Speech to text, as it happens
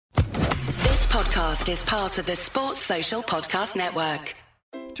podcast is part of the Sports Social Podcast Network.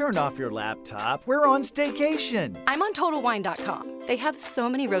 Turn off your laptop. We're on staycation. I'm on TotalWine.com. They have so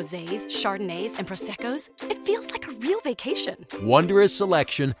many rosés, Chardonnays, and Prosecco's. It feels like a real vacation. Wondrous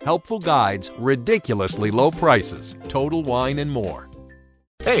selection, helpful guides, ridiculously low prices. Total Wine and more.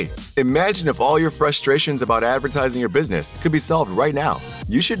 Hey, imagine if all your frustrations about advertising your business could be solved right now.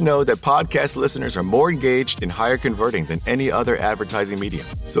 You should know that podcast listeners are more engaged and higher converting than any other advertising medium.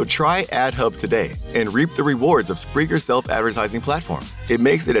 So try AdHub today and reap the rewards of Spreaker's self-advertising platform. It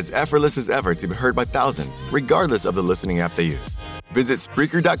makes it as effortless as ever to be heard by thousands, regardless of the listening app they use. Visit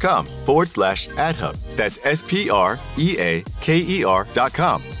Spreaker.com/AdHub. That's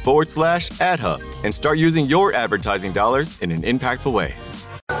SPREAKER.com/AdHub and start using your advertising dollars in an impactful way.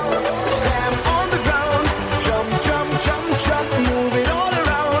 Stamp on the ground, jump, jump, jump, jump, move it all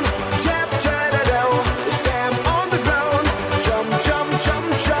around, tap, ta-da-down. Stamp on the ground, jump, jump,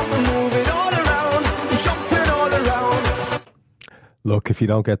 jump, jump, move it all around, jump it all around. Look, if you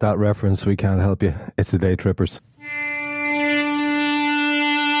don't get that reference, we can't help you. It's the Day Trippers.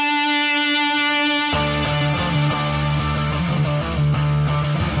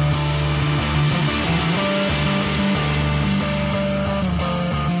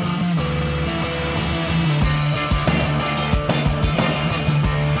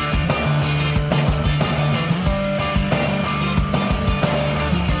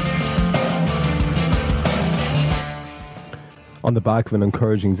 On the back of an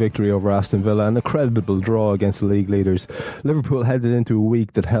encouraging victory over Aston Villa and a creditable draw against the league leaders, Liverpool headed into a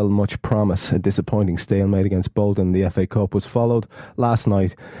week that held much promise. A disappointing stalemate against Bolton in the FA Cup was followed last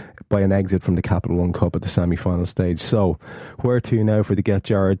night by an exit from the Capital One Cup at the semi-final stage. So, where to now for the Get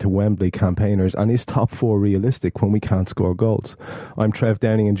Jarred to Wembley campaigners, and is top four realistic when we can't score goals? I'm Trev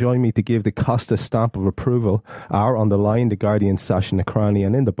Downing, and join me to give the Costa stamp of approval are on the line the Guardian Sasha Nakrani,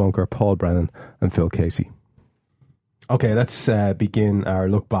 and in the bunker Paul Brennan and Phil Casey. Okay, let's begin our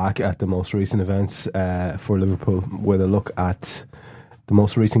look back at the most recent events for Liverpool with a look at the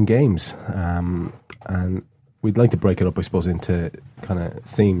most recent games. And we'd like to break it up, I suppose, into kind of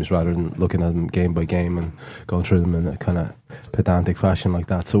themes rather than looking at them game by game and going through them in a kind of pedantic fashion like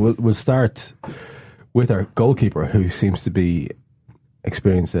that. So we'll start with our goalkeeper, who seems to be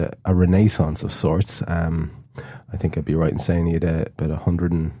experiencing a renaissance of sorts. I think I'd be right in saying he had about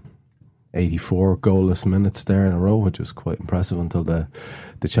 184 goalless minutes there in a row, which was quite impressive until the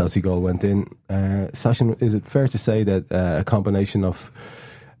Chelsea goal went in. Sasha, is it fair to say that a combination of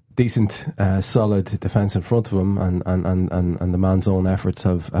decent, solid defence in front of him and the man's own efforts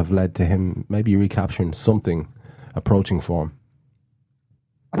have led to him maybe recapturing something approaching form?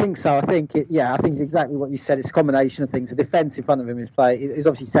 I think so. I think it's exactly what you said. It's a combination of things. The defence in front of him is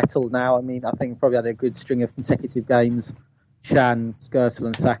obviously settled now. I mean, I think probably had a good string of consecutive games. Shan, Skrtel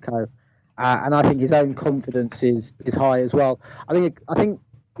and Sakho. And I think his own confidence is high as well. I think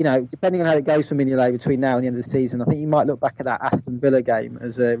depending on how it goes for Mignolet between now and the end of the season, I think you might look back at that Aston Villa game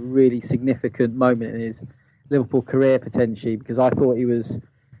as a really significant moment in his Liverpool career potentially, because I thought he was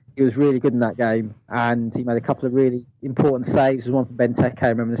really good in that game, and he made a couple of really important saves. There was one from Benteke, I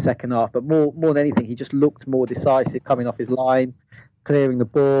remember, in the second half. But more than anything, he just looked more decisive coming off his line, clearing the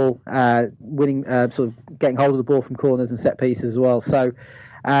ball, winning, sort of getting hold of the ball from corners and set pieces as well. So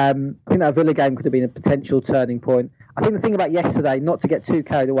I think that Villa game could have been a potential turning point. I think the thing about yesterday, not to get too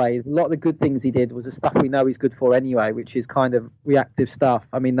carried away, is a lot of the good things he did was the stuff we know he's good for anyway, which is kind of reactive stuff.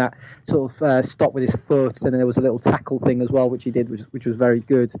 I mean, that sort of stop with his foot, and then there was a little tackle thing as well, which he did, which was very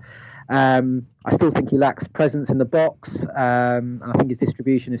good. I still think he lacks presence in the box. I think his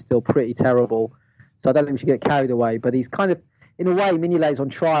distribution is still pretty terrible. So I don't think we should get carried away. But he's kind of, in a way, Mignolet's on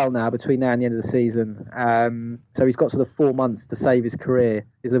trial now between now and the end of the season. So he's got sort of 4 months to save his career,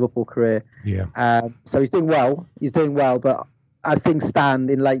 his Liverpool career. Yeah. So he's doing well. But as things stand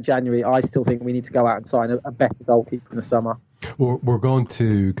in late January, I still think we need to go out and sign a better goalkeeper in the summer. We're going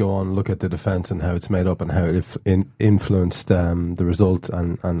to go on and look at the defence and how it's made up and how it influenced the result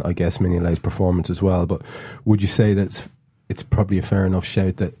and I guess Mignolet's performance as well. But would you say that it's probably a fair enough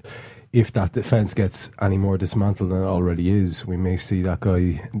shout that if that defence gets any more dismantled than it already is, we may see that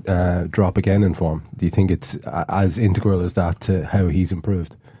guy drop again in form? Do you think it's as integral as that to how he's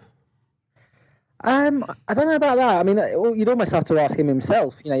improved? I don't know about that. I mean, you'd almost have to ask him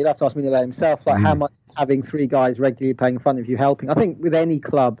himself. You'd have to ask Mignolet himself, how much is having three guys regularly playing in front of you helping? I think with any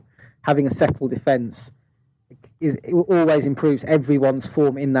club, having a settled defence it always improves everyone's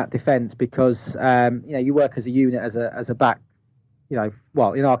form in that defence because you work as a unit as a back.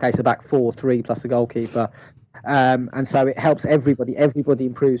 Well, in our case, a back 4-3 plus a goalkeeper, and so it helps everybody. Everybody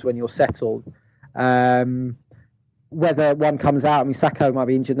improves when you're settled. Whether one comes out, Sakho might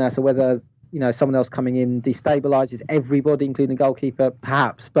be injured now, so whether someone else coming in destabilises everybody, including the goalkeeper,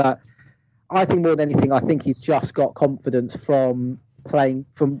 perhaps. But I think more than anything, I think he's just got confidence from playing,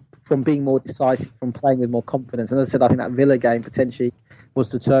 from being more decisive, from playing with more confidence. And as I said, I think that Villa game potentially was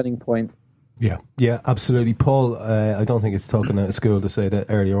the turning point. Yeah, absolutely. Paul, I don't think it's talking out of school to say that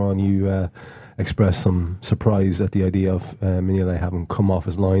earlier on you expressed some surprise at the idea of Mignolet having come off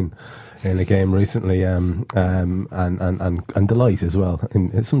his line in a game recently, and delight as well,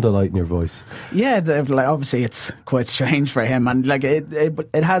 some delight in your voice. Yeah, obviously it's quite strange for him, and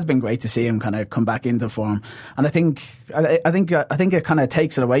it has been great to see him kind of come back into form. And I think it kind of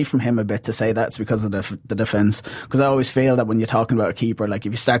takes it away from him a bit to say that's because of the defence. Because I always feel that when you're talking about a keeper, like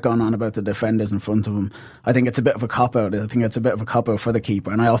if you start going on about the defenders in front of him, I think it's a bit of a cop out. I think it's a bit of a cop out for the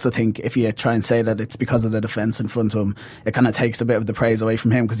keeper. And I also think if you try and say that it's because of the defence in front of him, it kind of takes a bit of the praise away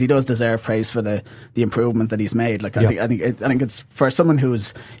from him, because he does deserve praise for the improvement that he's made. I think it's for someone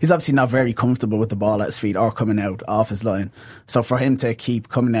he's obviously not very comfortable with the ball at his feet or coming out off his line. So for him to keep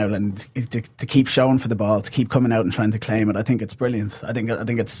coming out and to keep showing for the ball, to keep coming out and trying to claim it, I think it's brilliant. I think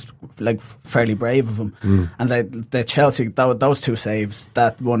it's fairly brave of him. And the Chelsea, those two saves,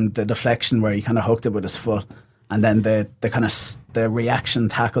 that one, the deflection where he kind of hooked it with his foot, and then the kind of the reaction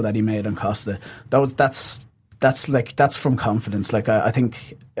tackle that he made on Costa, that's from confidence. I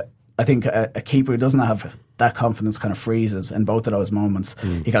think a keeper who doesn't have that confidence kind of freezes in both of those moments.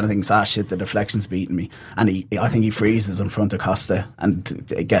 He kind of thinks, shit, the deflection's beating me, and I think he freezes in front of Costa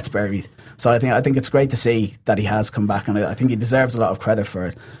and it gets buried. So I think it's great to see that he has come back, and I think he deserves a lot of credit for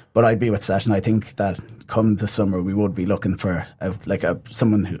it. But I'd be with Session. I think that come the summer we would be looking for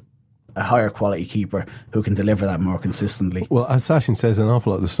a higher quality keeper who can deliver that more consistently. Well, as Sashin says, an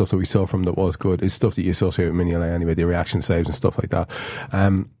awful lot of the stuff that we saw from that was good is stuff that you associate with Mignolet anyway, the reaction saves and stuff like that.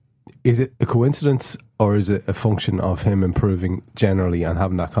 Is it a coincidence, or is it a function of him improving generally and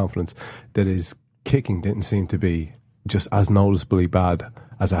having that confidence that his kicking didn't seem to be just as noticeably bad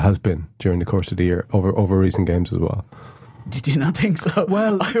as it has been during the course of the year over recent games as well? Did you not think so?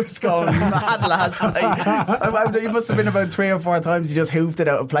 Well, I was going mad last night. He must have been about 3 or 4 times he just hoofed it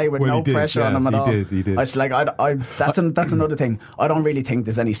out of play with no pressure on him at all. He did. I was like, that's another thing. I don't really think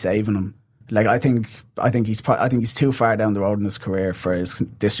there's any saving him. I think he's too far down the road in his career for his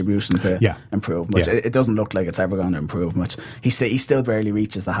distribution to improve much. Yeah. It doesn't look like it's ever going to improve much. He still barely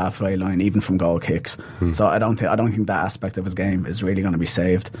reaches the halfway line, even from goal kicks. So I don't think that aspect of his game is really going to be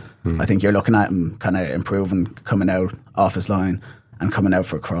saved. I think you're looking at him kind of improving, coming out off his line and coming out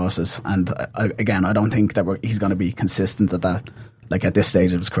for crosses. And I don't think that he's going to be consistent at that. At this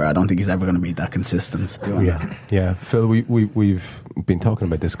stage of his career, I don't think he's ever going to be that consistent doing that. Yeah, Phil, we've been talking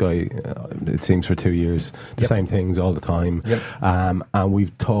about this guy, it seems, for 2 years. The same things all the time. And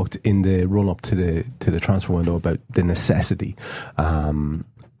we've talked in the run-up to the transfer window about the necessity to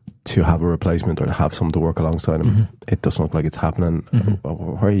have a replacement or to have someone to work alongside him. It doesn't look like it's happening.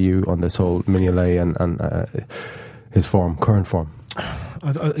 Where are you on this whole Mignolet and his current form?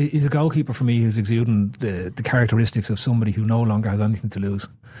 He's a goalkeeper for me who's exuding the characteristics of somebody who no longer has anything to lose.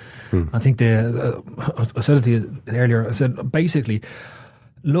 I think I said it to you earlier. I said basically,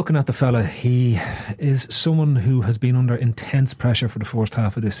 looking at the fella, he is someone who has been under intense pressure for the first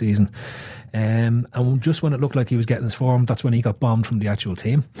half of this season, and just when it looked like he was getting his form, that's when he got bombed from the actual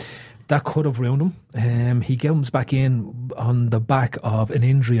team. That could have ruined him. He comes back in on the back of an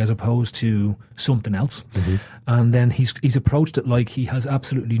injury as opposed to something else. And then he's approached it like he has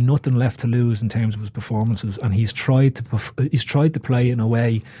absolutely nothing left to lose in terms of his performances, and he's tried to play in a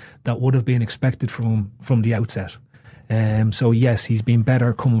way that would have been expected from him from the outset. So yes, he's been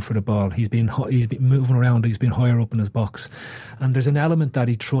better coming for the ball. He's been moving around. He's been higher up in his box, and there's an element that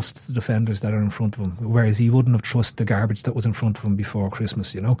he trusts the defenders that are in front of him, whereas he wouldn't have trusted the garbage that was in front of him before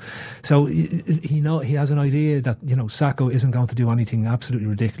Christmas. So he has an idea that Sacco isn't going to do anything absolutely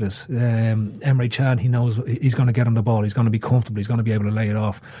ridiculous. Emre Can, he knows he's going to get on the ball. He's going to be comfortable. He's going to be able to lay it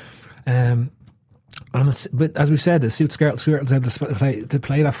off. But as we've said, it suits Skrtel's able to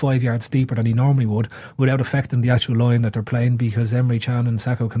play that 5 yards deeper than he normally would without affecting the actual line that they're playing, because Emre Can and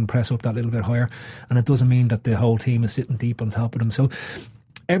Sacco can press up that little bit higher, and it doesn't mean that the whole team is sitting deep on top of them. So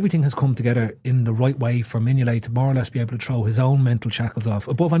everything has come together in the right way for Mignolet to more or less be able to throw his own mental shackles off.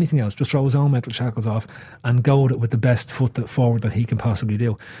 Above anything else, just throw his own mental shackles off and go at it with the best foot forward that he can possibly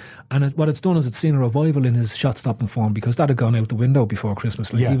do. And what it's done is it's seen a revival in his shot stopping form, because that had gone out the window before Christmas.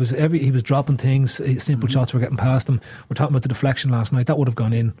 He was dropping things, simple shots were getting past him. We're talking about the deflection last night, that would have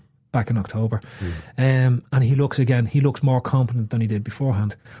gone in back in October. And he looks more competent than he did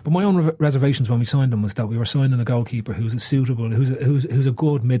beforehand. But my own reservations when we signed him was that we were signing a goalkeeper who's a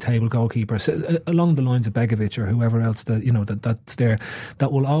good mid-table goalkeeper, along the lines of Begovic or whoever else that's there,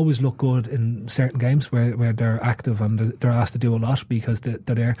 that will always look good in certain games where they're active and they're asked to do a lot because they're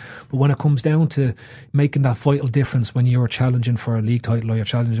there. But when it comes down to making that vital difference when you're challenging for a league title or you're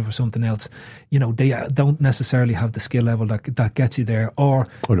challenging for something else, they don't necessarily have the skill level that gets you there, or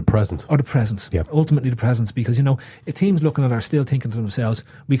the presence. Yeah. Ultimately the presence, because if teams looking at it are still thinking to themselves,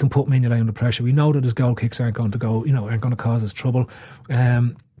 we can put Mignolet under pressure. We know that his goal kicks aren't going to cause us trouble.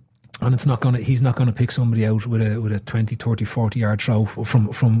 And he's not going to pick somebody out with a 20, 30, 40 yard throw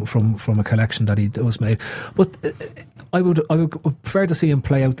from a collection that he was made. But I would prefer to see him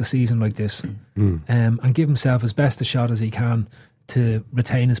play out the season like this, and give himself as best a shot as he can to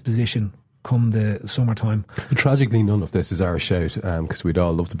retain his position come the summertime. Tragically, none of this is our shout, because we'd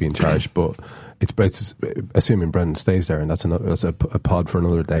all love to be in charge, but it's assuming Brendan stays there, and that's a pod for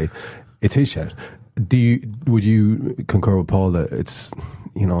another day. It's his shout. Would you concur with Paul that it's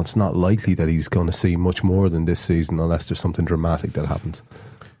not likely that he's going to see much more than this season unless there's something dramatic that happens?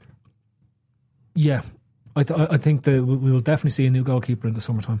 Yeah, I think that we will definitely see a new goalkeeper in the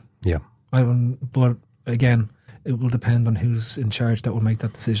summertime. Yeah, but again, it will depend on who's in charge that will make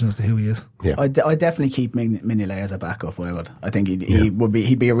that decision as to who he is. Yeah, I definitely keep Mignolet as a backup. I think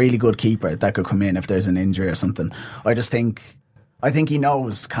he'd be a really good keeper that could come in if there's an injury or something. I think he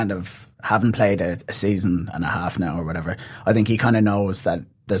knows, kind of having played a season and a half now or whatever, I think he kind of knows that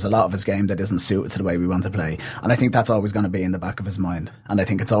there's a lot of his game that isn't suited to the way we want to play, and I think that's always going to be in the back of his mind, and I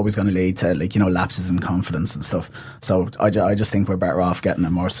think it's always going to lead to lapses in confidence and stuff. So I just think we're better off getting a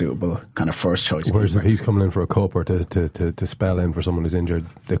more suitable kind of first choice. Whereas keeper. if he's coming in for a cup or to spell in for someone who's injured,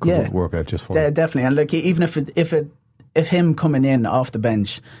 they could work out just fine. Definitely, and even if him coming in off the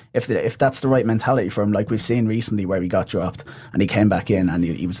bench, if that's the right mentality for him, like we've seen recently where he got dropped and he came back in and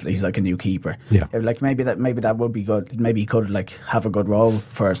he's like a new keeper. Yeah, maybe that would be good. Maybe he could have a good role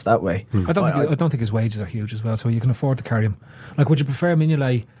for us that way. I don't think his wages are huge as well, so you can afford to carry him. Like, would you prefer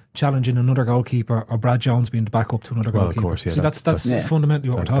Mignolet challenging another goalkeeper or Brad Jones being the backup to another goalkeeper? Of course, yeah. So that's fundamentally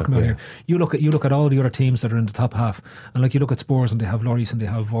what we're talking about here. You look at all the other teams that are in the top half, and like you look at Spurs and they have Lloris and they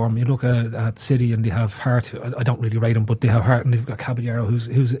have Vorm. You look at City and they have Hart. I don't really rate them, but they have Hart and they've got Caballero, who's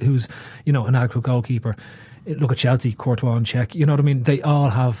an adequate goalkeeper. Look at Chelsea, Courtois and Cech. You know what I mean? They all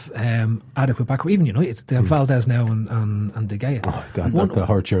have adequate backup. Even United, they have Valdez now and De Gea. Oh, that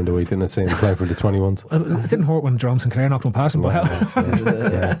hurt during the week, didn't it? Saying playing for the 21s. It didn't hurt when Jerome Sinclair knocked one past him.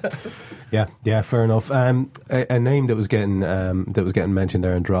 Yeah, fair enough. A name that was getting mentioned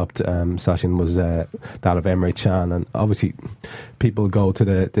there and dropped, Sachin, was that of Emre Can, and obviously people go to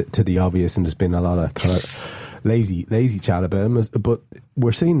the obvious, and there's been a lot of kind of lazy chat about him, but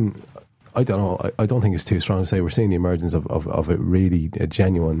we're seeing. I don't know. I don't think it's too strong to say we're seeing the emergence of a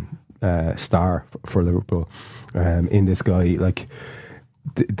genuine star for Liverpool in this guy. Like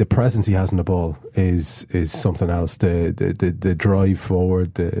the presence he has in the ball is something else. The drive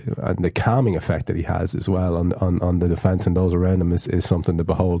forward, and the calming effect that he has as well on the defence and those around him is something to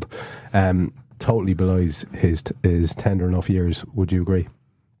behold. Totally belies his tender enough years. Would you agree?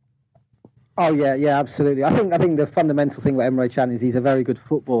 Oh yeah, absolutely. I think the fundamental thing about Emre Can is he's a very good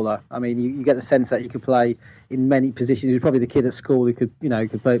footballer. I mean, you get the sense that he could play in many positions. He was probably the kid at school who could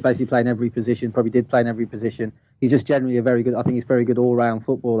basically play in every position. Probably did play in every position. He's just generally a very good all-round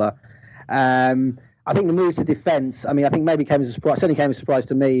footballer. I think the move to defence, I think maybe came as a surprise. Certainly came as a surprise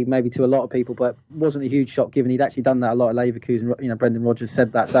to me, maybe to a lot of people, but wasn't a huge shock given he'd actually done that a lot at Leverkusen. Brendan Rodgers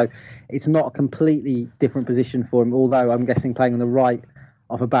said that, so it's not a completely different position for him. Although I'm guessing playing on the right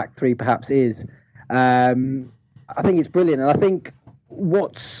of a back three perhaps is. I think it's brilliant, and I think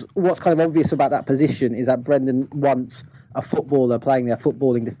what's kind of obvious about that position is that Brendan wants a footballer playing there, a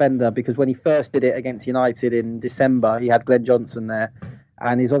footballing defender, because when he first did it against United in December, he had Glenn Johnson there,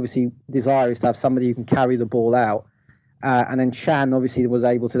 and his obviously desire is to have somebody who can carry the ball out, and then Can obviously was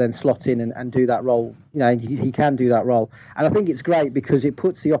able to then slot in and do that role. He can do that role, and I think it's great because it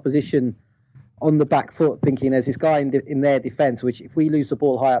puts the opposition on the back foot, thinking there's this guy in their defence, which if we lose the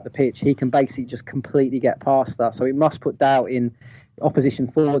ball high up the pitch, he can basically just completely get past that. So it must put doubt in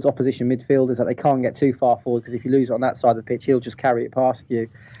opposition forwards, opposition midfielders, that they can't get too far forward, because if you lose it on that side of the pitch, he'll just carry it past you.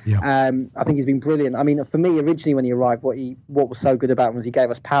 Yeah. I think he's been brilliant. For me, originally when he arrived, what was so good about him was he gave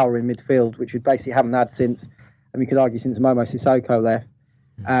us power in midfield, which we basically haven't had since, and we could argue since Momo Sissoko left.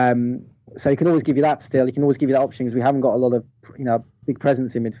 So he can always give you that still. He can always give you that option, because we haven't got a lot of big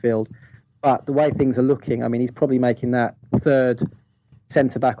presence in midfield. But the way things are looking, he's probably making that third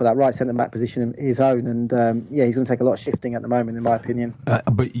centre-back or that right centre-back position his own. And he's going to take a lot of shifting at the moment, in my opinion.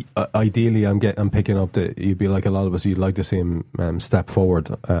 But ideally, I'm picking up that you'd be like a lot of us, you'd like to see him step forward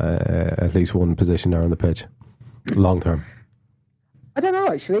at least one position there on the pitch, long term. I don't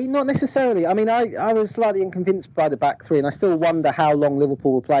know, actually, not necessarily. I mean, I was slightly unconvinced by the back three, and I still wonder how long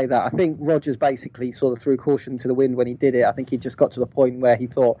Liverpool will play that. I think Rodgers basically sort of threw caution to the wind when he did it. I think he just got to the point where he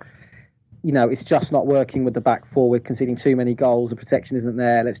thought, it's just not working with the back four. We're conceding too many goals. The protection isn't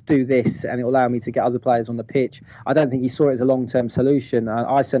there. Let's do this, and it'll allow me to get other players on the pitch. I don't think he saw it as a long-term solution.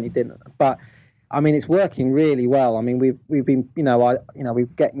 I certainly didn't. But I mean, it's working really well. I mean, we've been, we'll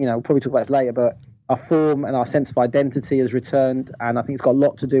probably talk about this later, but our form and our sense of identity has returned, and I think it's got a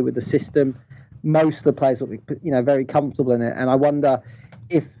lot to do with the system. Most of the players look, very comfortable in it, and I wonder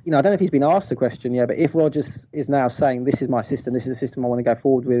if, I don't know if he's been asked the question yet, but if Rodgers is now saying, this is my system, this is the system I want to go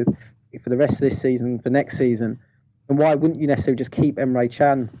forward with for the rest of this season, for next season, then why wouldn't you necessarily just keep Emre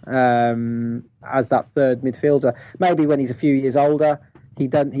Can as that third midfielder? Maybe when he's a few years older, he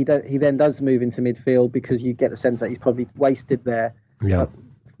then does move into midfield, because you get the sense that he's probably wasted there. Yeah.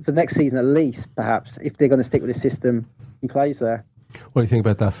 For the next season at least, perhaps, if they're going to stick with the system, he plays there. What do you think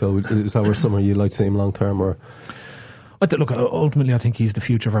about that, Phil? Is that where somewhere you'd like to see him long term, or? Look, ultimately, I think he's the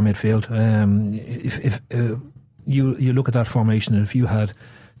future of our midfield. If you look at that formation, and if you had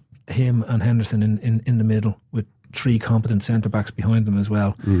him and Henderson in the middle with three competent centre backs behind them as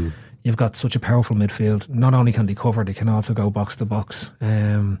well, you've got such a powerful midfield. Not only can they cover, they can also go box to box.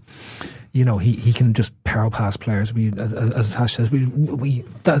 He can just power past players. As Hash says,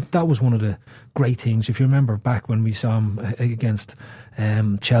 that was one of the great things. If you remember back when we saw him against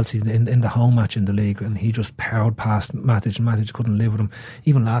Chelsea in the home match in the league, and he just powered past Matic, and Matic couldn't live with him.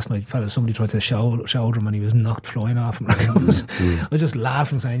 Even last night, somebody tried to shoulder him, and he was knocked flying off him. I was just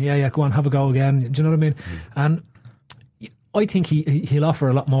laughing, saying, "Yeah, go on, have a go again." Do you know what I mean? And I think he'll offer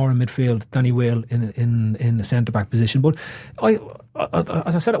a lot more in midfield than he will in the centre back position. But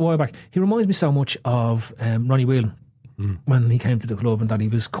I said it a while back, he reminds me so much of Ronnie Whelan when he came to the club, and that he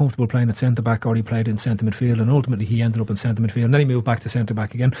was comfortable playing at centre back, or he played in centre midfield, and ultimately he ended up in centre midfield, and then he moved back to centre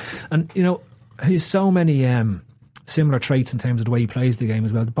back again. And he has so many similar traits in terms of the way he plays the game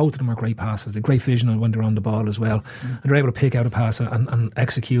as well. Both of them are great passes. They're great vision when they're on the ball as well, and they're able to pick out a pass and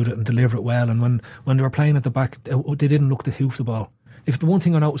execute it and deliver it well. And when they were playing at the back, they didn't look to hoof the ball. If the one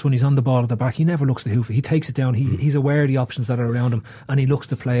thing I noticed when he's on the ball at the back, he never looks to hoof it. He takes it down. He's aware of the options that are around him, and he looks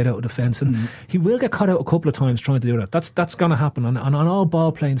to play it out of defence. And he will get caught out a couple of times trying to do that. That's going to happen. And all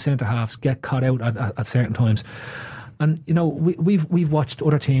ball playing centre halves get caught out at certain times. And we've watched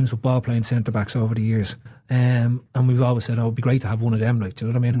other teams with ball playing centre backs over the years, and we've always said, it'd be great to have one of them. Like, do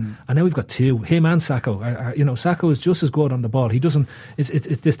you know what I mean? And now we've got two. Him and Sacco. Sacco is just as good on the ball. He doesn't.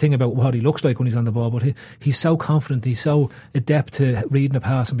 It's this thing about what he looks like when he's on the ball, but he's so confident. He's so adept to reading a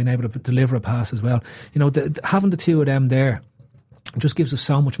pass and being able to deliver a pass as well. Having the two of them there just gives us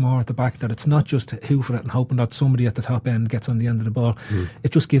so much more at the back, that it's not just hoofing it and hoping that somebody at the top end gets on the end of the ball.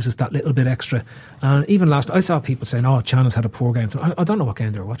 It just gives us that little bit extra. And even I saw people saying, Can has had a poor game. I don't know what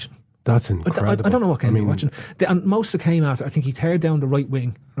game they were watching. That's incredible. I don't know what game they were watching. And most of the came after, I think he teared down the right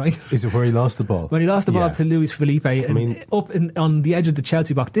wing, right? Is it where he lost the ball? When he lost the ball to Luis Felipe, on the edge of the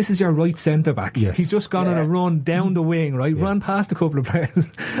Chelsea box. This is your right centre back. Yes. He's just gone on a run down the wing, right? Ran past a couple of players,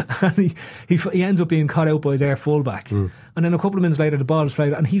 and he ends up being caught out by their full back. And then a couple of minutes later, the ball is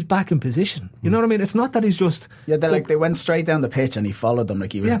played, and he's back in position. You know what I mean? It's not that he's just they went straight down the pitch, and he followed them.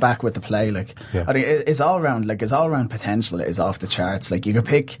 Like, he was back with the play. Like, I think his all round potential is off the charts. Like, you could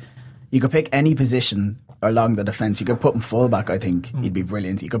pick any position along the defence. You could put him fullback, I think he'd be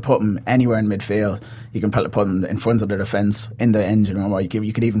brilliant. You could put him anywhere in midfield. You can probably put him in front of the defence, in the engine room, or you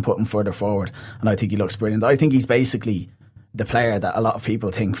could even put him further forward, and I think he looks brilliant. I think he's basically the player that a lot of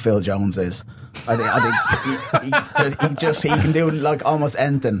people think Phil Jones is. I think he can do like almost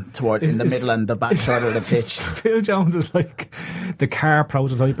anything in the middle and the back side of the pitch. Phil Jones is like the car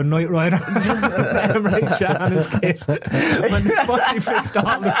prototype of Knight Rider. Emre Can is kit. When they finally fixed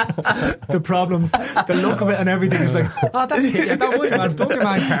all the problems, the look of it and everything, is like, that's kit. Yeah, that would have done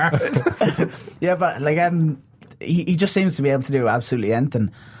my car. Yeah, but like he just seems to be able to do absolutely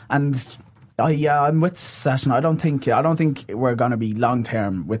anything. And I'm with Sasha. I don't think we're going to be long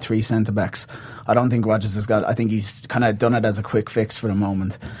term with three centre backs. I don't think Rodgers has got. I think he's kind of done it as a quick fix for the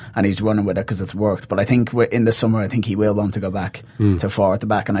moment, and he's running with it because it's worked. But I think in the summer, I think he will want to go back to four at the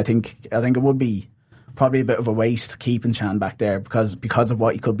back, and I think it would be probably a bit of a waste keeping Can back there because of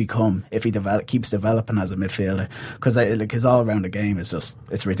what he could become if he keeps developing as a midfielder. Because his all round the game is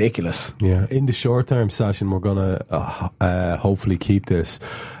it's ridiculous. Yeah, in the short term, Sasha, we're going to hopefully keep this.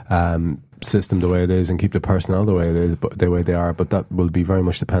 system the way it is and keep the personnel the way it is, but the way they are. But that will be very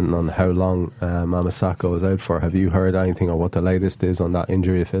much dependent on how long Mamasako is out for. Have you heard anything or what the latest is on that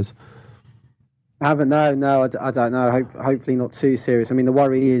injury of his? I haven't. No, I don't know. Hopefully not too serious. I mean, the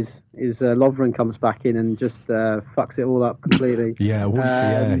worry is Lovren comes back in and just fucks it all up completely. Yeah.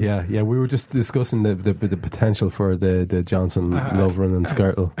 We were just discussing the potential for the Johnson, Lovren and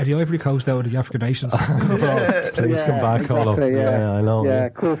Skrtel. Are the Ivory Coast out of the African nations? Please come back, Colo. Exactly, yeah, I know. Yeah,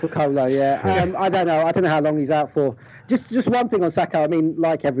 call for Colo. Yeah. I don't know. I don't know how long he's out for. Just one thing on Sako. I mean,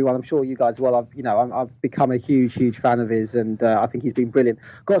 like everyone, I'm sure you guys as well. I've become a huge fan of his, and I think he's been brilliant.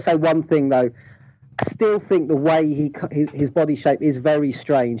 Got to say one thing though. I still think the way his body shape is very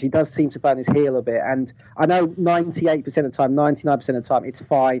strange. He does seem to burn his heel a bit, and I know 98% of the time, 99% of the time, it's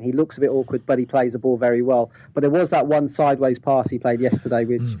fine. He looks a bit awkward, but he plays the ball very well. But there was that one sideways pass he played yesterday,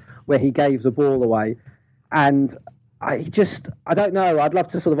 where he gave the ball away, and I don't know. I'd love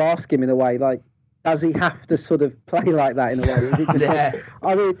to sort of ask him in a way, like, does he have to sort of play like that in a way? Is it just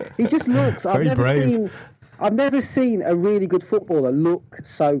I mean, he just looks. Very brave. I've never seen a really good footballer look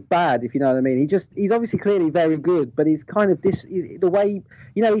so bad, if you know what I mean. He's obviously clearly very good, but he's kind of the way,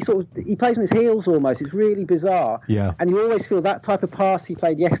 he plays on his heels almost. It's really bizarre. Yeah. And you always feel that type of pass he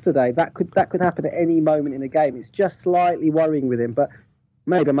played yesterday, that could happen at any moment in a game. It's just slightly worrying with him, but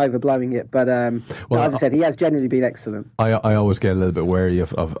maybe I'm overblowing it. But as I said, he has generally been excellent. I always get a little bit wary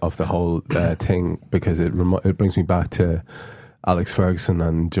of the whole thing, because it brings me back to Alex Ferguson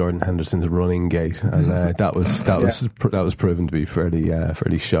and Jordan Henderson's running gate, and that was proven to be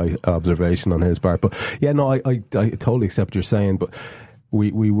fairly shy observation on his part. But yeah, no, I totally accept what you're saying. But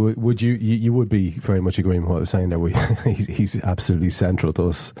you would be very much agreeing with what I was saying there. He's absolutely central to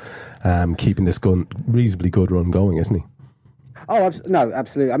us keeping this reasonably good run going, isn't he? Oh no,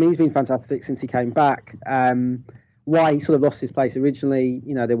 absolutely. I mean, he's been fantastic since he came back. Why he sort of lost his place originally,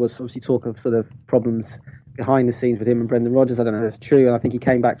 there was obviously talk of sort of problems behind the scenes with him and Brendan Rodgers. I don't know if that's true, and I think he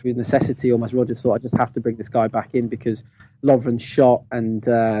came back through necessity almost. Rodgers thought, I just have to bring this guy back in because Lovren's shot, and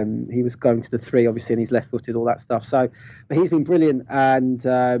he was going to the three obviously, and he's left-footed, all that stuff. So, but he's been brilliant,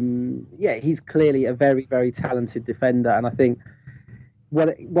 and he's clearly a very, very talented defender. And I think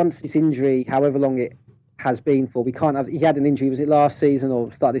once this injury, however long it has been for, he had an injury, was it last season or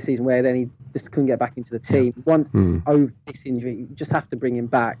start of this season, where then he just couldn't get back into the team. Once it's over this injury, you just have to bring him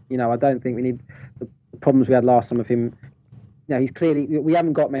back. I don't think we need the problems we had last time of him. He's clearly, we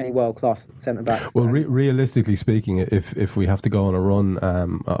haven't got many world-class centre-backs. Well, realistically speaking, if we have to go on a run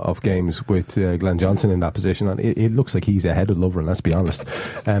of games with Glenn Johnson in that position, and it looks like he's ahead of Lovren, let's be honest.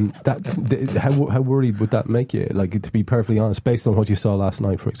 How worried would that make you? Like, to be perfectly honest, based on what you saw last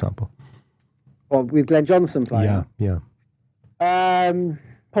night, for example. Well, with Glenn Johnson playing? Yeah.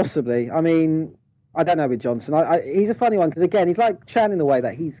 Possibly. I mean, I don't know with Johnson. He's a funny one because, again, he's like Chan in the way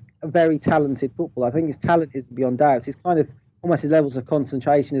that he's a very talented footballer. I think his talent is beyond doubt. He's kind of almost his levels of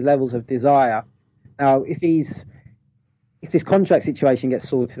concentration, his levels of desire. Now, if this contract situation gets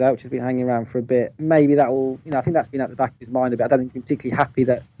sorted out, which has been hanging around for a bit, maybe that will, I think that's been at the back of his mind a bit. I don't think he's particularly happy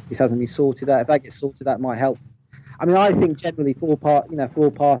that this hasn't been sorted out. If that gets sorted out, it might help. I mean, I think generally for all parties,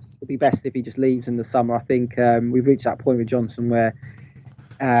 it would be best if he just leaves in the summer. I think we've reached that point with Johnson where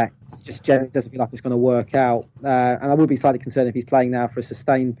it's just generally doesn't feel like it's going to work out. And I would be slightly concerned if he's playing now for a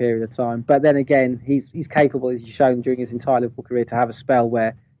sustained period of time. But then again, he's capable, as he's shown during his entire Liverpool career, to have a spell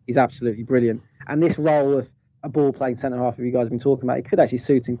where he's absolutely brilliant. And this role of a ball-playing centre-half, that you guys have been talking about, it could actually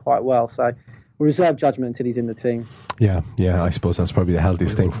suit him quite well. So we'll reserve judgment until he's in the team. Yeah, I suppose that's probably the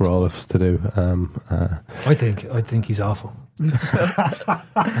healthiest thing for all of us to do. I think he's awful.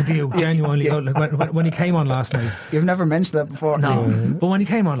 I do, genuinely. When he came on last night, you've never mentioned that before. No, but when he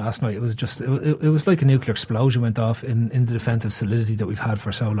came on last night, it was just it was like a nuclear explosion went off in the defensive solidity that we've had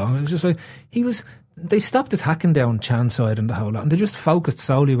for so long. It was just like they stopped attacking down Chan's side and the whole lot, and they just focused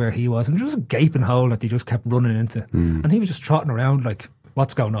solely where he was, and there was a gaping hole that they just kept running into, and he was just trotting around like,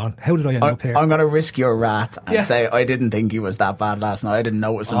 what's going on? How did I end up here? I'm going to risk your wrath and say I didn't think he was that bad last night. I didn't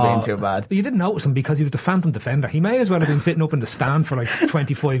notice him being too bad. You didn't notice him because he was the phantom defender. He may as well have been sitting up in the stand for like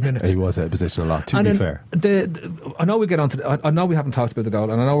 25 minutes. He was out of position a lot, to be fair. I know we get onto. I know we haven't talked about the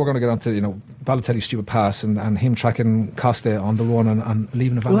goal, and I know we're going to get onto Balotelli's stupid pass and him tracking Costa on the run and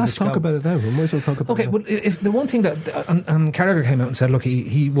leaving a. Well, let's talk about it now. We might as well talk about it. Okay, well, if the one thing that and Carragher came out and said, look,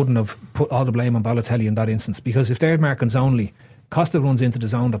 he wouldn't have put all the blame on Balotelli in that instance, because if they're Americans only, Costa runs into the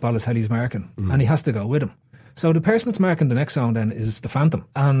zone that Balotelli's marking, and he has to go with him. So the person that's marking the next zone then is the phantom,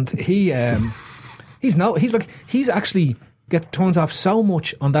 and he's actually turns off so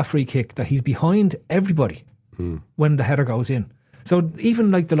much on that free kick that he's behind everybody when the header goes in. So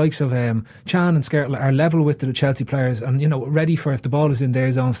even like the likes of Chan and Skertl are level with the Chelsea players and, ready for if the ball is in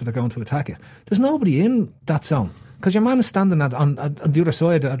their zone so they're going to attack it. There's nobody in that zone because your man is standing on the other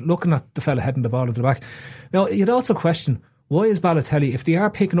side looking at the fella heading the ball into the back. Now, you'd also question, why is Balotelli, if they are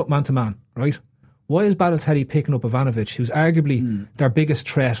picking up man-to-man, right, why is Balotelli picking up Ivanovic, who's arguably their biggest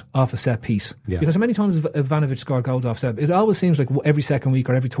threat off a set piece? Yeah. Because how many times has Ivanovic scored goals off set? It always seems like every second week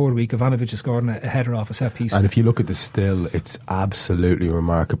or every third week Ivanovic is scoring a header off a set piece. And if you look at the still, it's absolutely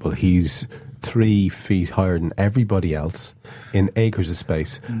remarkable. He's 3 feet higher than everybody else in acres of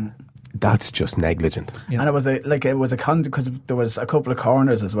space. That's just negligent. Yeah. And it was because there was a couple of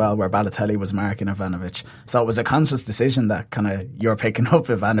corners as well where Balotelli was marking Ivanovic, so it was a conscious decision that kind of you're picking up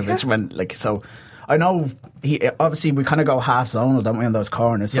Ivanovic when so. I know obviously we kind of go half zonal, don't we, in those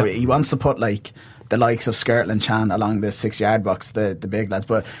corners? So he wants to put like the likes of Skertl and Chan along the 6-yard box, the big lads.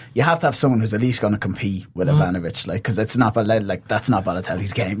 But you have to have someone who's at least going to compete with Ivanovic, because it's not that's not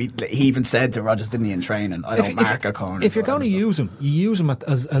Balotelli's game. He even said to Rodgers, didn't he, in training, I don't mark a corner. If you're going to use him, you use him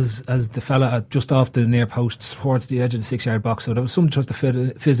as the fella just off the near post towards the edge of the 6-yard box. So there was someone just to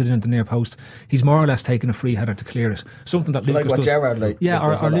fizz it into the near post. He's more or less taking a free header to clear it. Something that Lucas does. Gerrard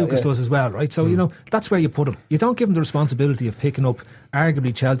or Lucas does as well, right? So that's where you put him. You don't give him the responsibility of picking up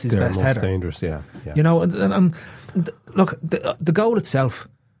arguably Chelsea's best header. Dangerous, yeah. And look, the goal itself,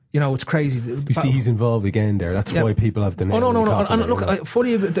 it's crazy. You see, he's involved again there. That's why people have the name. No. And look,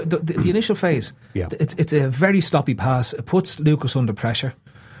 fully the initial phase. It's a very sloppy pass. It puts Lucas under pressure.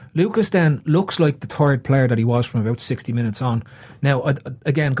 Lucas then looks like the third player that he was from about 60 minutes on. Now,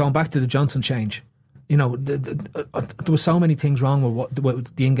 again, going back to the Johnson change. There were so many things wrong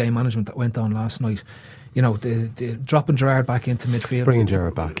with the in-game management that went on last night. The dropping Gerrard back into midfield, bringing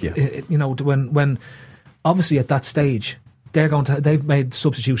Gerrard back. When obviously at that stage they've made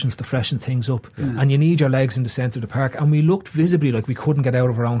substitutions to freshen things up, and you need your legs in the centre of the park. And we looked visibly like we couldn't get out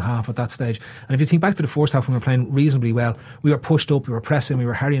of our own half at that stage. And if you think back to the first half when we were playing reasonably well, we were pushed up, we were pressing, we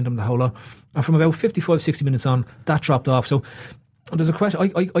were harrying them the whole lot. And from about 55-60 minutes on, that dropped off. So there's a question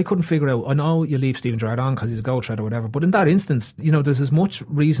I couldn't figure out. I know you leave Steven Gerrard on because he's a goal threat or whatever, but in that instance, there's as much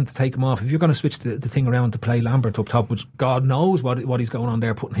reason to take him off. If you're going to switch the thing around to play Lambert up top, which God knows what he's going on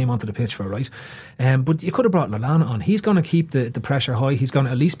there, putting him onto the pitch for, right? But you could have brought Lallana on. He's going to keep the pressure high. He's going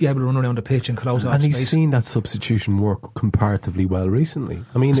to at least be able to run around the pitch and close off space. And he's seen that substitution work comparatively well recently.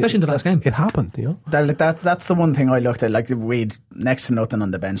 I mean, especially in the last game. It happened, That's the one thing I looked at. Like, we'd next to nothing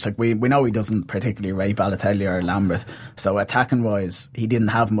on the bench. Like, we know he doesn't particularly rate Balotelli or Lambert. So attacking wise, he didn't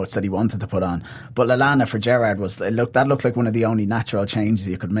have much that he wanted to put on. But Lallana for Gerrard that looked like one of the only natural changes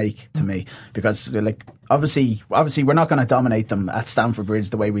you could make to me, because obviously we're not going to dominate them at Stamford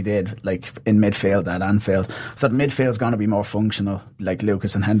Bridge the way we did like in midfield at Anfield. So the midfield's going to be more functional, like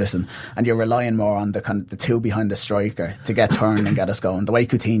Lucas and Henderson, and you're relying more on the two behind the striker to get turned and get us going, the way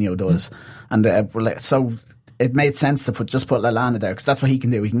Coutinho does. And so it made sense to put Lallana there, because that's what he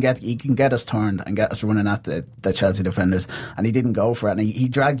can do. He can get us turned and get us running at the Chelsea defenders, and he didn't go for it. And he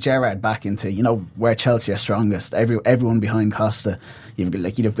dragged Gerrard back into where Chelsea are strongest. Everyone behind Costa.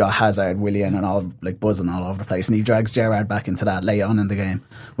 You've got Hazard, Willian, and all buzzing all over the place, and he drags Gerrard back into that late on in the game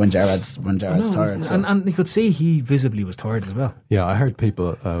when Gerrard's tired. So. And you could see he visibly was tired as well. Yeah, I heard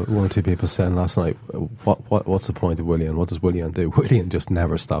people, one or two people saying last night, what's the point of Willian? What does Willian do? Willian just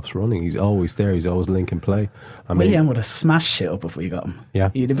never stops running. He's always there. He's always linking play. Willian would have smashed shit up if we got him.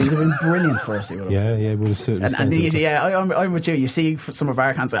 Yeah, he'd have been brilliant for us. Yeah, he would have. I'm with you. You see some of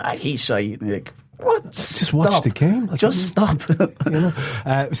our cans, he's shy. And you're like, what? Just watch the game. Just stop.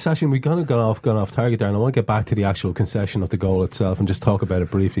 Sachin, we've kind of gone off target there, and I want to get back to the actual concession of the goal itself and just talk about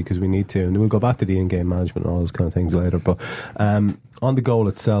it briefly, because we need to, and we'll go back to the in-game management and all those kind of things later. But on the goal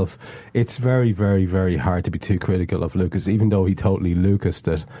itself, it's very, very, very hard to be too critical of Lucas, even though he totally Lucased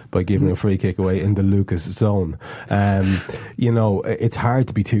it by giving a free kick away in the Lucas zone. It's hard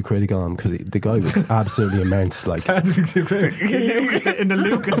to be too critical of him, because the guy was absolutely immense. Like, it's hard to be too critical. He Lucased it in the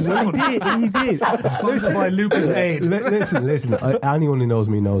Lucas zone. He did. Sponsored by Lucas Aid. Listen. Anyone who knows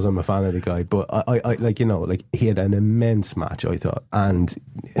me knows I'm a fan of the guy, but I he had an immense match, I thought, and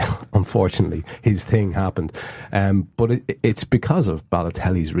unfortunately his thing happened. But it's because of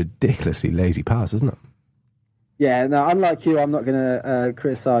Balotelli's ridiculously lazy pass, isn't it? Yeah, no, unlike you, I'm not going to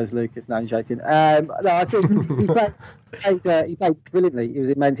criticise Lucas. No, I'm joking. No, I think he played brilliantly. He was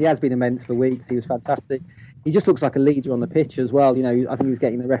immense. He has been immense for weeks. He was fantastic. He just looks like a leader on the pitch as well. I think he was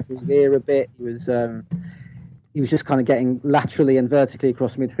getting the referee's ear a bit. He was just kind of getting laterally and vertically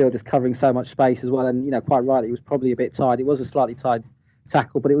across midfield, just covering so much space as well. And quite rightly, he was probably a bit tired. It was a slightly tired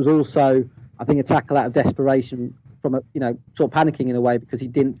tackle, but it was also, I think, a tackle out of desperation from sort of panicking in a way, because he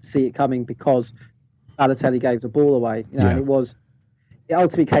didn't see it coming, because Balotelli gave the ball away. And it was it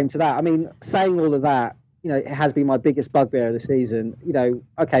ultimately came to that. I mean, saying all of that, it has been my biggest bugbear of the season.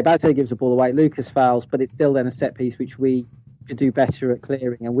 Okay, Balotelli gives the ball away, Lucas fouls, but it's still then a set piece which we could do better at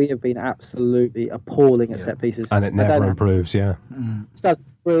clearing, and we have been absolutely appalling at set pieces. And it never improves, yeah. It doesn't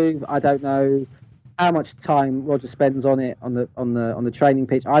improve. I don't know how much time Roger spends on it on the training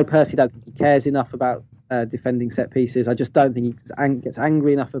pitch. I personally don't think he cares enough about defending set pieces. I just don't think he gets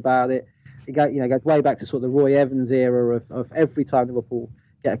angry enough about it. It goes way back to sort of the Roy Evans era of every time Liverpool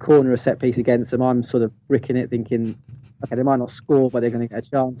get a corner or set piece against them, I'm sort of bricking it, thinking, okay, they might not score, but they're going to get a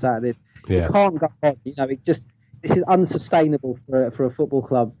chance out of this. Yeah. It can't go on. This is unsustainable for a football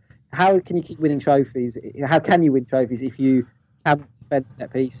club. How can you keep winning trophies? How can you win trophies if you haven't defend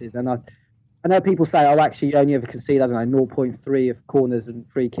set pieces? And I know people say, actually, you only ever concede, 0.3 of corners and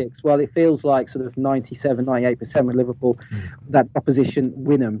free kicks. Well, it feels like sort of 97, 98% with Liverpool, that opposition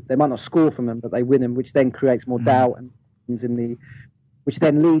win them. They might not score from them, but they win them, which then creates more doubt and which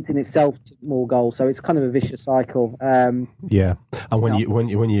then leads in itself to more goals. So it's kind of a vicious cycle. Yeah, and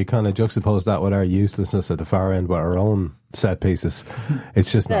when you kind of juxtapose that with our uselessness at the far end with our own set pieces,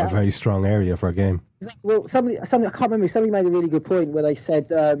 it's just not a very strong area for a game. Well, somebody I can't remember. Somebody made a really good point where they said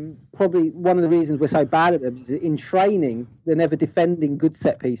probably one of the reasons we're so bad at them is that in training they're never defending good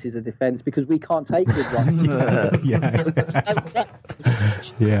set pieces of defence because we can't take good ones.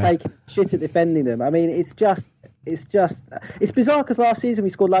 Taking shit at defending them. I mean, it's bizarre because last season we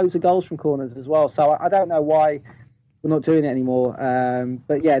scored loads of goals from corners as well. So I don't know why we're not doing it anymore.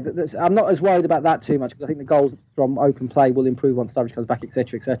 But yeah, I'm not as worried about that too much because I think the goals from open play will improve once Sturridge comes back,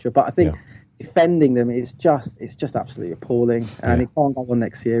 etc., etc. But I think defending them is just absolutely appalling, and it can't go on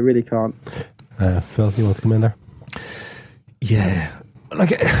next year. It really can't. Phil, you want to come in there? Yeah,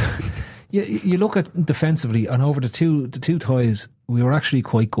 you look at defensively, and over the two ties, we were actually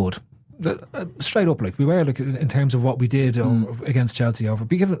quite good. Straight up, we were in terms of what we did against Chelsea.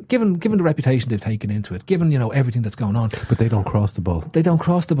 Given the reputation they've taken into it, given everything that's going on. But they don't cross the ball. They don't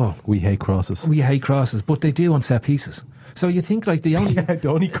cross the ball. We hate crosses. But they do on set pieces. So you think the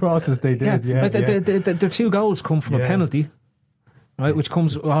only crosses they did. Their 2 goals come from a penalty, right, which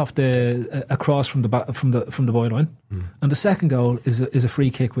comes off a cross from the byline, and the second goal is a free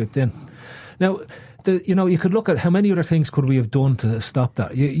kick whipped in. Now, you could look at how many other things could we have done to stop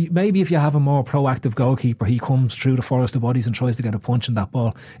that. Maybe if you have a more proactive goalkeeper, he comes through the forest of bodies and tries to get a punch in that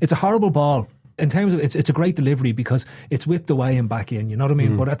ball. It's a horrible ball. In terms of it's a great delivery because it's whipped away and back in, you know what I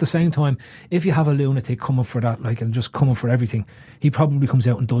mean? But at the same time, if you have a lunatic coming for that, and just coming for everything, he probably comes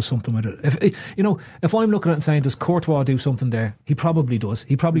out and does something with it. If I'm looking at it and saying, does Courtois do something there? He probably does.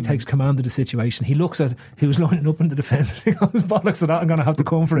 He probably takes command of the situation. He looks at who's lining up in the defence. He goes, bollocks to that, I'm going to have to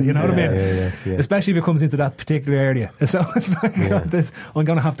come for it, you know what I mean? Yeah. Especially if it comes into that particular area. So it's like, I'm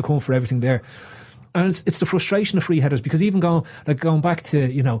going to have to come for everything there. And it's the frustration of free headers because even going back to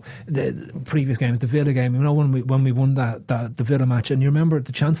the previous games, the Villa game, when we won the Villa match, and you remember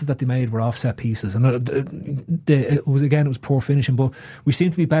the chances that they made were offset pieces, and it was poor finishing, but we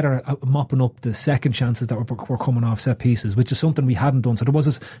seem to be better at mopping up the second chances that were coming off set pieces, which is something we hadn't done. So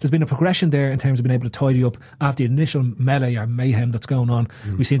there's been a progression there in terms of being able to tidy up after the initial melee or mayhem that's going on.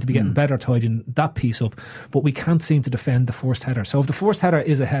 We seem to be getting better at tidying that piece up, but we can't seem to defend the forced header. So if the forced header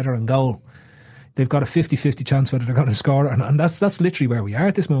is a header and goal, they've got a 50-50 chance whether they're going to score, and that's literally where we are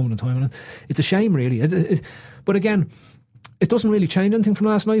at this moment in time. And it's a shame, really. But again, it doesn't really change anything from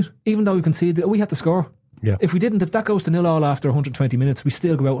last night, even though we conceded. We had to score. Yeah. If that goes to 0-0 after 120 minutes, we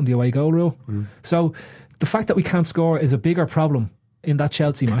still go out on the away goal rule. So the fact that we can't score is a bigger problem in that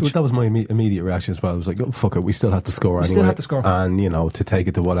Chelsea match. That was my immediate reaction as well. I was like, oh, fuck it, we still have to score anyway. Still have to score. And, to take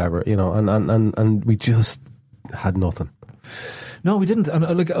it to whatever, and we just had nothing. No, we didn't, and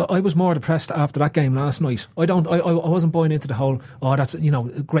I was more depressed after that game last night. I wasn't buying into the whole. That's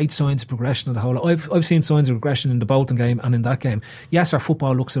great signs of progression in the whole. I've seen signs of regression in the Bolton game and in that game. Yes, our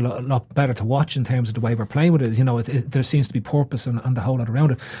football looks a lot better to watch in terms of the way we're playing with it. There seems to be purpose and the whole lot around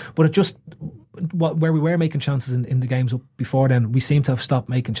it. But it just where we were making chances in the games up before then, we seem to have stopped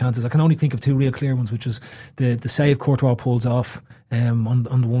making chances. I can only think of 2 real clear ones, which was the save Courtois pulls off on the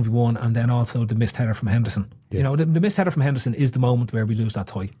 1v1, and then also the missed header from Henderson. Yeah. The missed header from Henderson is the moment where we lose that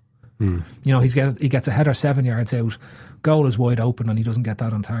tie. He gets a header 7 yards out, goal is wide open, and he doesn't get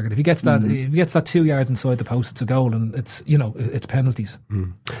that on target. If he gets that 2 yards inside the post, it's a goal, and it's it's penalties.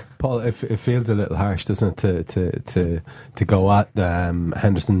 Paul, it feels a little harsh, doesn't it, to go at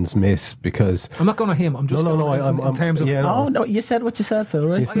Henderson's miss, because I'm not going at him. I'm just in terms of. Oh no, you said what you said, Phil.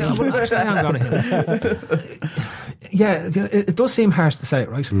 Right? Actually, I'm going at him. It does seem harsh to say it,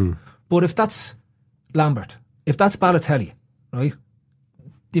 right? But if that's Lambert, if that's Balotelli, right?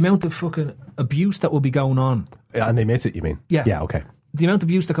 The amount of fucking abuse that will be going on. And they miss it, you mean? Yeah. Yeah, okay. the amount of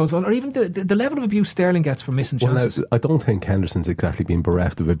abuse that goes on, or even the level of abuse Sterling gets for missing chances. Well, I don't think Henderson's exactly been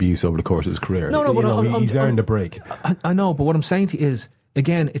bereft of abuse over the course of his career. No, but he's earned a break. I know, but what I'm saying to you is,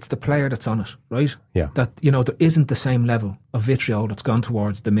 again, it's the player that's on it, right? Yeah. That, there isn't the same level of vitriol that's gone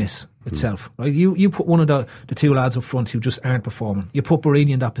towards the miss itself, right? You put one of the two lads up front who just aren't performing. You put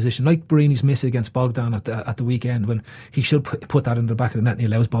Barini in that position, like Barini's miss against Bogdan at the weekend, when he should put that in the back of the net and he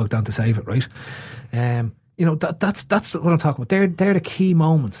allows Bogdan to save it, right? That's what I'm talking about. They're the key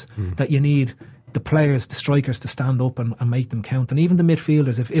moments that you need the players, the strikers, to stand up and make them count. And even the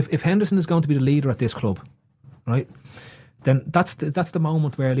midfielders, if Henderson is going to be the leader at this club, right, then that's the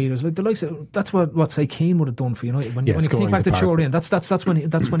moment where leaders, like the likes of, that's what say Keane would have done for United. When you think back to Turin, that's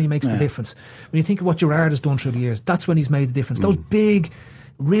when he makes the difference. When you think of what Gerrard has done through the years, that's when he's made the difference. Those big,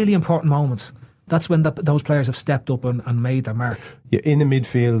 really important moments, that's when those players have stepped up and made their mark. Yeah, in the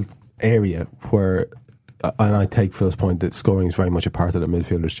midfield area where, and I take Phil's point that scoring is very much a part of the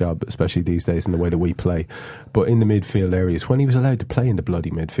midfielder's job, especially these days in the way that we play. But in the midfield areas, when he was allowed to play in the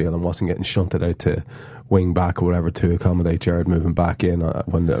bloody midfield and wasn't getting shunted out to wing back or whatever to accommodate Gerrard moving back in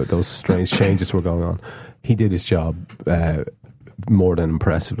when those strange changes were going on, he did his job more than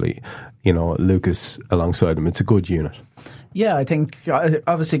impressively. Lucas alongside him, it's a good unit. Yeah, I think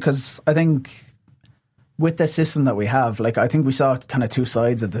obviously, because I think with the system that we have, like, I think we saw kind of two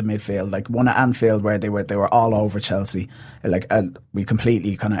sides of the midfield. Like, one at Anfield where they were all over Chelsea, like, we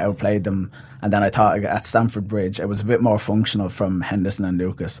completely kind of outplayed them. And then I thought at Stamford Bridge it was a bit more functional from Henderson and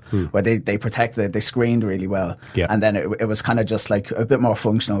Lucas, where they protected, they screened really well. Yeah. And then it was kind of just like a bit more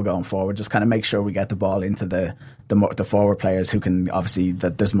functional going forward, just kind of make sure we get the ball into the forward players who can, obviously,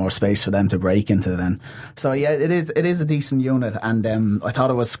 that there's more space for them to break into then. So yeah, it is a decent unit. And I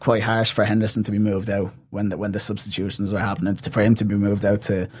thought it was quite harsh for Henderson to be moved out when the substitutions were happening, for him to be moved out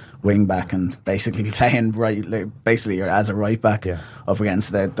to wing back and basically be playing basically as a right back up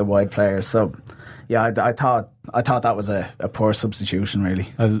against the wide players. So yeah, I thought that was a poor substitution, really.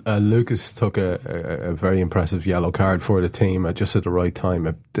 Lucas took a very impressive yellow card for the team just at the right time,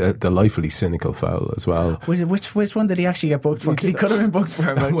 a delightfully cynical foul as well. Which one did he actually get booked for? Because he could have been booked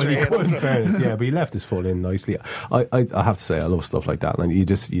for about well, he could, in fairness, yeah, but he left his foot in nicely. I have to say, I love stuff like that. And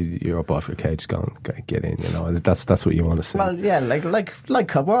you're up off your cage going, get in, that's what you want to see. Well, yeah, like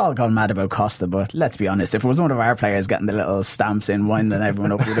we're all gone mad about Costa, but let's be honest, if it was one of our players getting the little stamps in, winding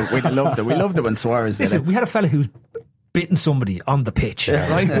everyone up, we'd have loved it. We loved it when Suarez did it. We had a fella who's bitten somebody on the pitch,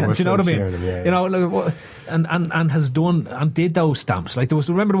 right? Do you know what I mean? And has done and did those stamps. Like,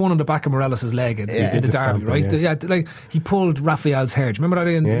 remember the one on the back of Morelos' leg in the derby, right? Like, he pulled Raphael's hair. Do you remember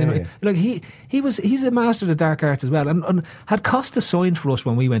that? Like, he's a master of the dark arts as well. And had Costa signed for us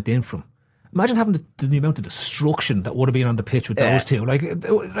when we went in for him, imagine having the amount of destruction that would have been on the pitch with those two. Like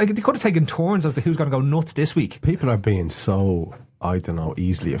they could have taken turns as to who's going to go nuts this week. People are being so, I don't know,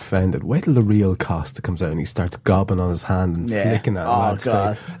 easily offended. Wait till the real Costa comes out and he starts gobbing on his hand and flicking at lad's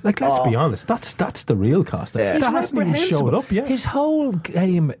face. Like, let's be honest, that's the real Costa. That hasn't even showed up yet. His whole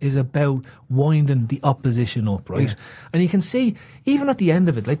game is about winding the opposition up, right? Yeah. And you can see, even at the end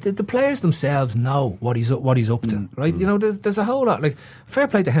of it, like the players themselves know what he's up to, right? There's a whole lot. Like, fair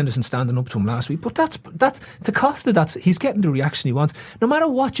play to Henderson standing up to him last week, but that's to Costa. He's getting the reaction he wants. No matter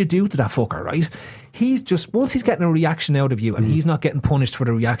what you do to that fucker, right? He's just, once he's getting a reaction out of you and he's not getting punished for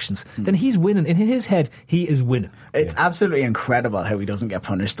the reactions, then he's winning. In his head, he is winning. It's absolutely incredible how he doesn't get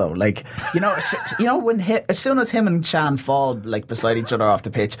punished, though. Like, when as soon as him and Chan fall like beside each other off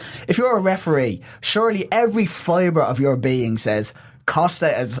the pitch, if you're a referee, surely every fibre of your being says,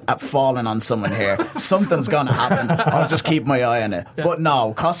 Costa is falling on someone here. Something's going to happen. I'll just keep my eye on it. Yeah. But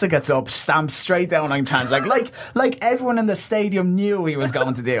no, Costa gets up, stamps straight down on Chan's like everyone in the stadium knew he was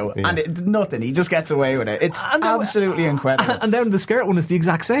going to do, and nothing. He just gets away with it. It's absolutely incredible. And then the Skerritt one is the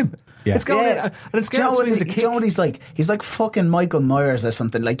exact same. Yeah. It's going and it's Skerritt swings a kick. You know what he's like? He's like fucking Michael Myers or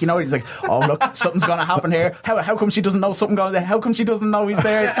something. Like, he's like, oh look, something's going to happen here. How come she doesn't know something going on? How come she doesn't know he's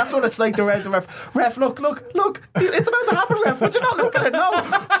there? That's what it's like. The ref, look, it's about to happen, ref. Would you not look at it? No,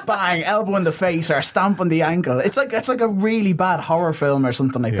 bang, elbow in the face or stamp on the ankle. It's like a really bad horror film or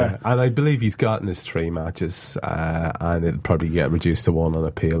something like that. And I believe he's gotten his 3 matches, and it'll probably get reduced to 1 on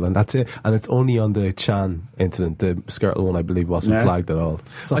appeal, and that's it. And it's only on the Chan incident. The Skerritt one, I believe, wasn't flagged at all.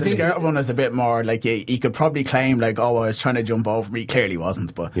 So I think the Skerritt one is a bit more like he could probably claim like, oh, I was trying to jump over me. He clearly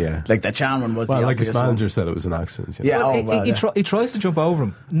wasn't, but like the Chan one was. Well, the like his manager one. said, it was an accident. He tries to jump over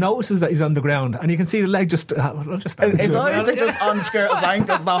him, notices that he's on the ground, and you can see the leg just. His eyes are just on Skerritt's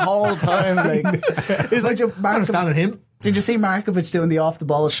ankles the whole time. Like, it's like I'm standing him. Did you see Markovic doing the off the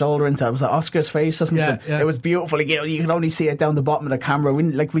ball shoulder into it? Was it Oscar's face or something? Yeah. It was beautiful. You can only see it down the bottom of the camera.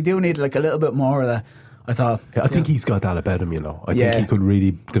 We do need like a little bit more of that. I thought. I think he's got that about him, you know. I think he could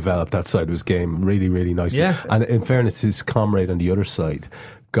really develop that side of his game really, really nicely. Yeah. And in fairness, his comrade on the other side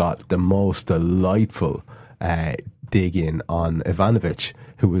got the most delightful dig in on Ivanovic,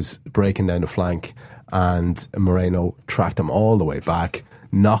 who was breaking down the flank, and Moreno tracked him all the way back,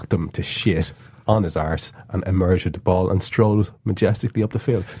 knocked him to shit on his arse, and emerged with the ball and strolled majestically up the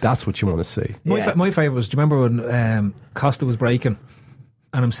field. That's what you want to see. My favourite was, do you remember when Costa was breaking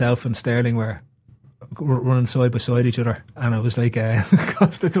and himself and Sterling were running side by side each other, and it was like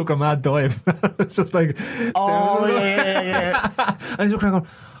Costa took a mad dive. It's just like, yeah. and he's looking around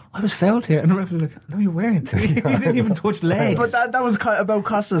going, I was fouled here, and the ref was like, no, you weren't. He didn't even touch legs. But that was kind of about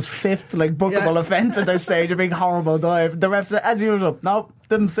Costa's fifth bookable offence at this stage, a big horrible dive. The ref said, as usual, no,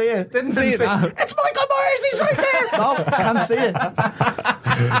 didn't see it. Didn't see it. No. It's Michael Myers, he's right there. No, can't see it.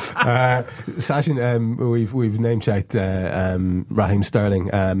 Sachin, we've name checked Raheem Sterling.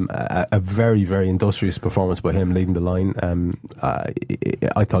 A very, very industrious performance by him leading the line.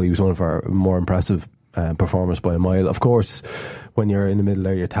 I thought he was one of our more impressive performers by a mile. Of course, when you're in the middle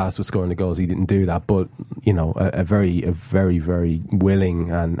there, you're tasked with scoring the goals. He didn't do that, but you know, a very, very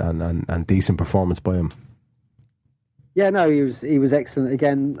willing and decent performance by him. Yeah, no, he was excellent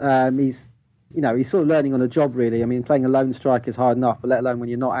again. He's sort of learning on the job, really. I mean, playing a lone striker is hard enough, but let alone when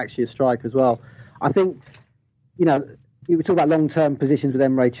you're not actually a striker as well. I think, you talk about long-term positions with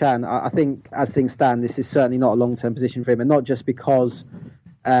Emre Can. I think, as things stand, this is certainly not a long-term position for him, and not just because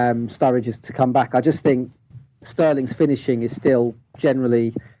Sturridge is to come back. I just think Sterling's finishing is still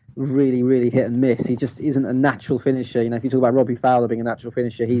generally really, really hit and miss. He just isn't a natural finisher. If you talk about Robbie Fowler being a natural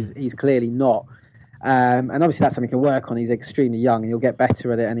finisher, he's clearly not. And obviously that's something he can work on. He's extremely young, and he'll get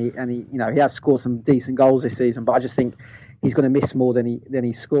better at it. And he has scored some decent goals this season, but I just think he's going to miss more than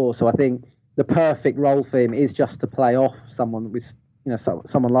he scores. So I think the perfect role for him is just to play off someone with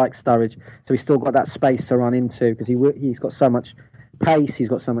someone like Sturridge. So he's still got that space to run into, because he's got so much pace, he's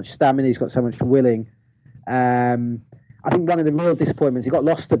got so much stamina, he's got so much willing. I think one of the real disappointments, he got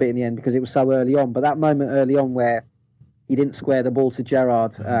lost a bit in the end because it was so early on, but that moment early on where he didn't square the ball to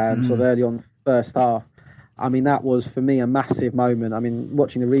Gerrard sort of early on first half, I mean, that was for me a massive moment. I mean,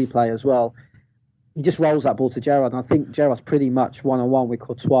 watching the replay as well, he just rolls that ball to Gerrard, and I think Gerrard's pretty much one-on-one with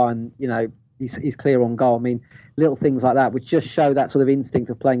Courtois, and he's clear on goal. I mean, little things like that which just show that sort of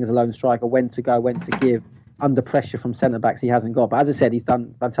instinct of playing as a lone striker, when to go, when to give under pressure from centre-backs he hasn't got. But as I said, he's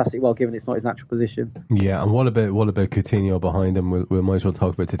done fantastic well, given it's not his natural position. Yeah, and what about Coutinho behind him? We might as well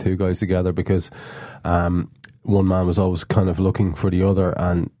talk about the two guys together, because one man was always kind of looking for the other,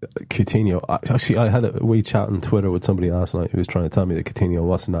 and Coutinho, actually I had a wee chat on Twitter with somebody last night who was trying to tell me that Coutinho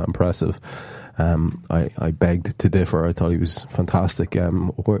wasn't that impressive. I begged to differ. I thought he was fantastic.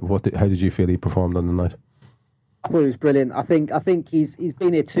 How did you feel he performed on the night? I thought he was brilliant. I think he's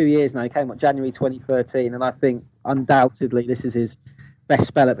been here 2 years now. He came January 2013, and I think undoubtedly this is his best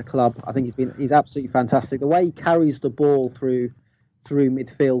spell at the club. I think he's absolutely fantastic. The way he carries the ball through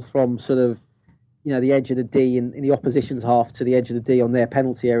midfield from sort of the edge of the D in the opposition's half to the edge of the D on their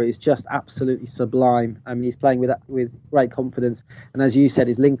penalty area is just absolutely sublime. I mean, he's playing with great confidence, and as you said,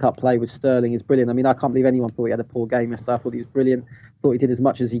 his link-up play with Sterling is brilliant. I mean, I can't believe anyone thought he had a poor game yesterday. I thought he was brilliant. Thought he did as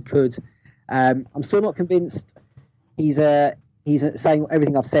much as he could. I'm still not convinced he's saying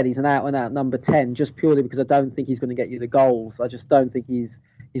everything I've said. He's an out-and-out number 10, just purely because I don't think he's going to get you the goals. I just don't think he's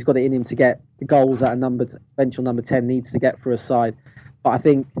got it in him to get the goals that eventual number 10 needs to get for a side. But I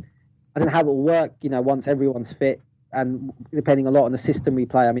don't know how it will work, once everyone's fit, and depending a lot on the system we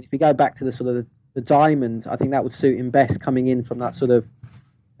play. I mean, if we go back to the sort of the diamond, I think that would suit him best, coming in from that sort of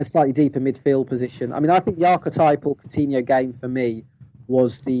a slightly deeper midfield position. I mean, I think the archetypal Coutinho game for me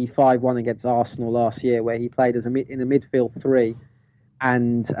was the 5-1 against Arsenal last year, where he played in a midfield three,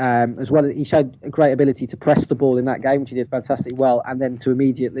 and as well, he showed a great ability to press the ball in that game, which he did fantastically well, and then to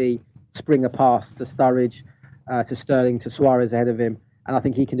immediately spring a pass to Sturridge, to Sterling, to Suarez ahead of him. And I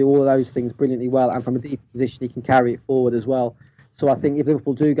think he can do all of those things brilliantly well, and from a deep position he can carry it forward as well. So I think if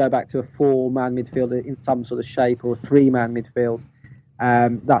Liverpool do go back to a 4-man midfield in some sort of shape, or a 3-man midfield,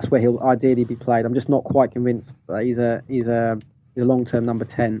 that's where he'll ideally be played. I'm just not quite convinced that he's a long-term number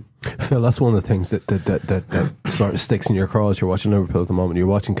 10. So that's one of the things that sort of sticks in your craw as you're watching Liverpool at the moment. You're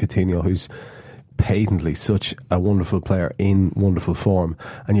watching Coutinho, who's patently such a wonderful player in wonderful form,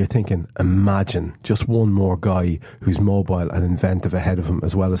 and you're thinking, imagine just one more guy who's mobile and inventive ahead of him,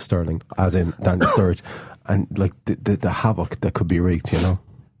 as well as Sterling, as in Daniel Sturridge, and like the havoc that could be wreaked, Yeah.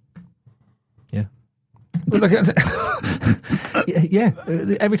 Yeah.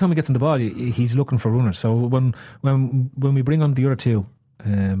 Every time he gets in the ball, he's looking for runners. So when we bring on the other two,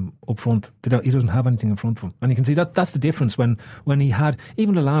 up front. He doesn't have anything in front of him, and you can see that's the difference when he had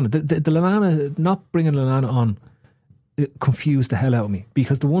even Lallana. The Lallana, not bringing Lallana on, it confused the hell out of me,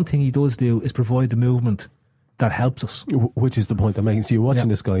 because the one thing he does do is provide the movement that helps us. Which is the point I'm making. So you're watching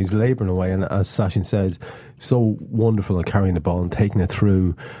this guy, he's labouring away, and as Sachin said, so wonderful at carrying the ball and taking it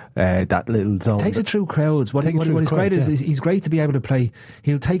through that little zone. Takes it through crowds. What he's great is he's great to be able to play.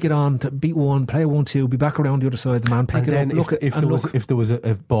 He'll take it on to beat one, play 1-2, be back around the other side of the man, pick it up, if there was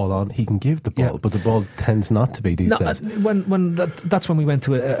a ball on, he can give the ball, but the ball tends not to be these days. That's when we went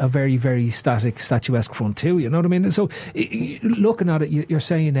to a very, very static, statuesque front two. You know what I mean? So looking at it, you're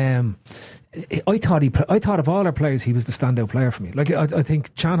saying. I thought of all our players, he was the standout player for me. Like I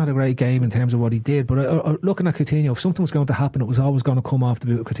think Chan had a great game in terms of what he did, but looking at Coutinho, if something was going to happen, it was always going to come off the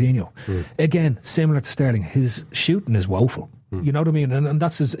boot of Coutinho. Again, similar to Sterling, his shooting is woeful. You know what I mean? And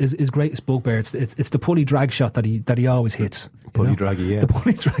that's his greatest bugbear. It's the pulley drag shot that he always hits. Pulley draggy, yeah. The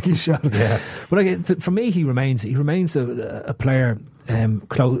pulley draggy shot. Yeah. But for me, he remains a player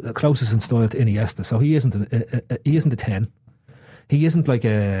closest in style to Iniesta. So he isn't a 10. He isn't like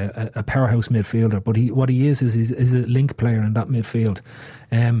a powerhouse midfielder, but what he is a link player in that midfield,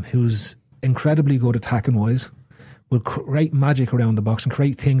 who's incredibly good attacking wise, will create magic around the box and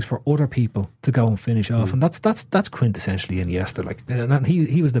create things for other people to go and finish off, and that's quintessentially Iniesta. Like, and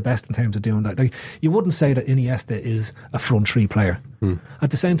he was the best in terms of doing that. Like, you wouldn't say that Iniesta is a front three player. At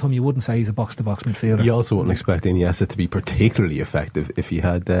the same time, you wouldn't say he's a box to box midfielder. You also wouldn't expect Iniesta to be particularly effective if he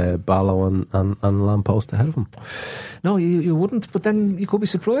had Ballo and Lamppost ahead of him. No, you wouldn't. But then you could be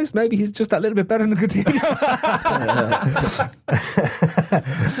surprised. Maybe he's just that little bit better than Coutinho.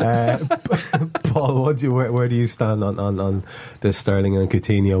 Paul, where do you stand on the Sterling and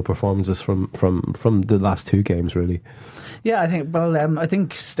Coutinho performances from the last two games, really? Yeah, I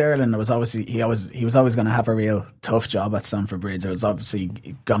think Sterling was obviously he was always going to have a real tough job at Stamford Bridge. There was obviously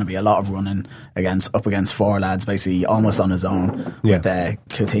going to be a lot of running up against four lads, basically almost on his own, with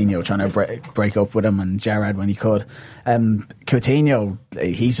Coutinho trying to break up with him and Gerrard when he could. Coutinho,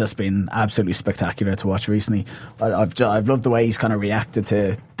 he's just been absolutely spectacular to watch recently. I've loved the way he's kind of reacted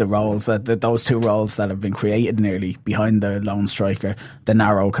to the roles those two roles that have been created nearly behind the lone striker, the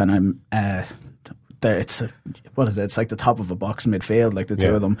narrow kind of. It's it's like the top of a box midfield, like the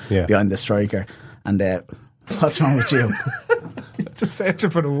two of them behind the striker. And what's wrong with you? Just searching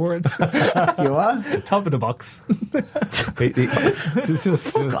for the words. You are? Top of the box.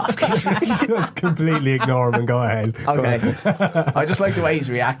 just completely ignore him and go ahead. Okay. I just like the way he's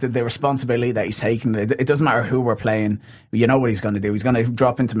reacted, the responsibility that he's taken. It doesn't matter who we're playing. You know what he's going to do. He's going to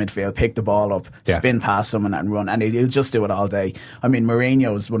drop into midfield, pick the ball up, spin past someone and run, and he'll just do it all day. I mean,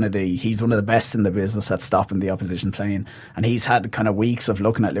 Mourinho is one of the best in the business at stopping the opposition playing, and he's had kind of weeks of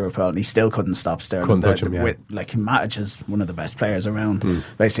looking at Liverpool and he still couldn't stop Sterling. Couldn't touch him, like, Matic is one of the best players around,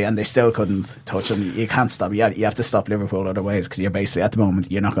 basically, and they still couldn't touch him. You can't stop. You have to stop Liverpool other ways, because you're basically, at the moment,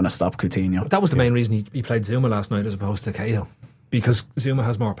 you're not going to stop Coutinho. That was the main reason he played Zuma last night as opposed to Cahill, because Zuma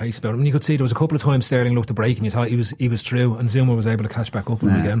has more pace about him. And you could see there was a couple of times Sterling looked to break and you thought he was through, and Zuma was able to catch back up with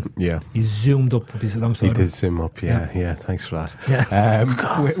him again. Yeah, he zoomed up alongside him. He did zoom up. Yeah. Thanks for that. Yeah.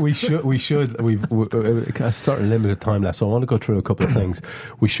 We've a certain limited time left, so I want to go through a couple of things.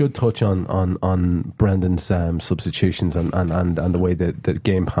 We should touch on Brendan's substitutions and the way that the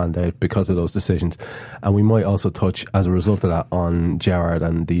game panned out because of those decisions, and we might also touch, as a result of that, on Gerrard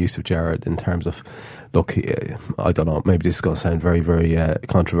and the use of Gerrard in terms of. Look, I don't know, maybe this is going to sound very, very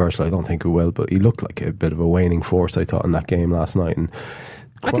controversial. I don't think it will, but he looked like a bit of a waning force, I thought, in that game last night. And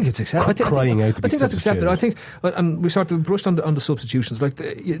I think it's accepted. I think that's accepted. I think, and we sort of brushed on the substitutions. Like,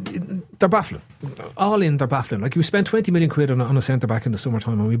 they're baffling. All in, they're baffling. Like, we spent 20 million quid on a centre back in the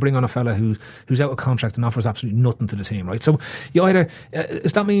summertime, and we bring on a fella who's out of contract and offers absolutely nothing to the team. Right. So you either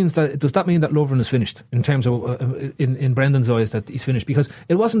does that mean that Lovren is finished in terms of in Brendan's eyes, that he's finished, because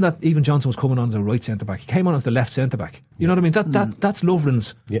it wasn't that even Johnson was coming on as a right centre back. He came on as the left centre back. You know what I mean? That's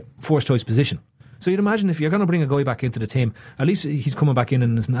Lovren's first choice position. So you'd imagine if you're going to bring a guy back into the team, at least he's coming back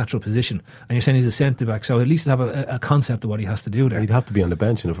in his natural position, and you're saying he's a centre back, so at least have a concept of what he has to do there. He'd have to be on the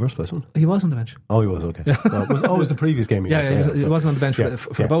bench in the first place, wouldn't he? He was on the bench. Oh, he was, okay. No, it was the previous game. He wasn't on the bench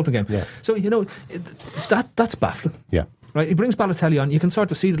for the Bolton game. Yeah. So, that's baffling. Yeah. Right, he brings Balotelli on. You can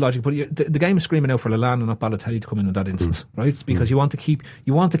sort of see the logic, but the game is screaming out for Lallana, not Balotelli, to come in that instance, right? Because you want to keep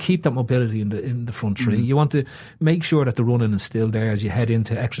that mobility in the front three. You want to make sure that the running is still there as you head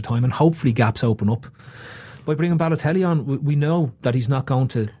into extra time, and hopefully gaps open up. By bringing Balotelli on, we know that he's not going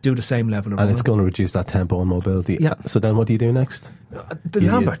to do the same level of running. And it's going to reduce that tempo and mobility. Yeah. So then what do you do next?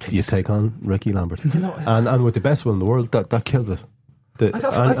 Lambert. You take on Ricky Lambert. And with the best will in the world, that kills it.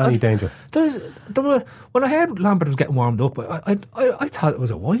 Any danger? When I heard Lambert was getting warmed up, I thought it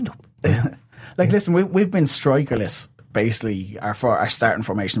was a wind-up. Listen, we've been strikerless basically our starting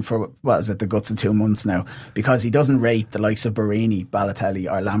formation for the guts of 2 months now, because he doesn't rate the likes of Barini, Balotelli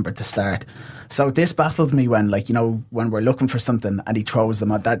or Lambert to start. So this baffles me when we're looking for something and he throws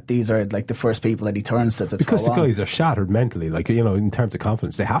them out, that these are like the first people that he turns to because throw the guys are shattered mentally, in terms of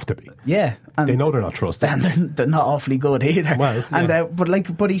confidence. They have to be. Yeah, and they know they're not trusted, and they're not awfully good either. Well, yeah.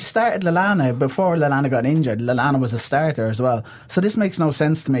 But he started Lallana before Lallana got injured. Lallana was a starter as well, so this makes no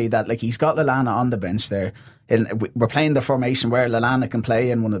sense to me that he's got Lallana on the bench there. We're playing the formation where Lallana can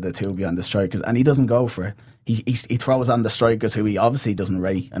play in one of the two behind the strikers, and he doesn't go for it. He throws on the strikers who he obviously doesn't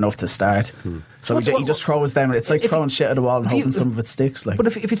rate enough to start. So he just throws them. It's like throwing shit at the wall and hoping some of it sticks. But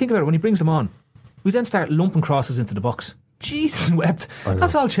if you think about it, when he brings them on, we then start lumping crosses into the box. Jesus wept.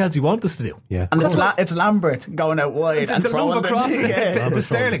 That's all Chelsea want us to do. Yeah. And it's Lambert going out wide and throwing across to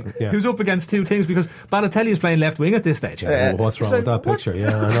Sterling, who's up against two things, because Balotelli is playing left wing at this stage. Well, what's wrong with that picture?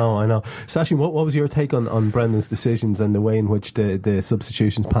 Yeah, I know. Sashi, what was your take on Brendan's decisions and the way in which the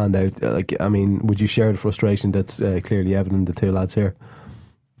substitutions panned out? Would you share the frustration that's clearly evident in the two lads here?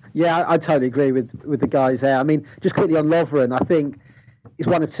 Yeah, I totally agree with the guys there. Just quickly on Lovren, I think it's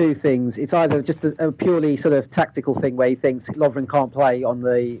one of two things. It's either just a purely sort of tactical thing where he thinks Lovren can't play in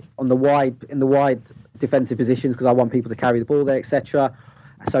the wide defensive positions because I want people to carry the ball there, etc.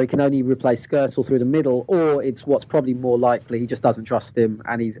 So he can only replace Skrtel through the middle, or it's what's probably more likely, he just doesn't trust him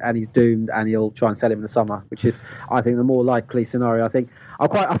and he's doomed and he'll try and sell him in the summer, which is, I think, the more likely scenario.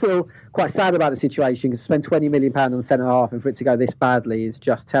 I feel quite sad about the situation, because to spend £20 million on centre half and for it to go this badly is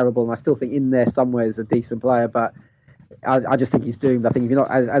just terrible. And I still think in there somewhere is a decent player, but I just think he's doomed. I think if you're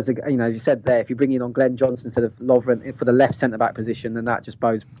not, as you said there, if you bring in on Glenn Johnson instead of Lovren for the left centre back position, then that just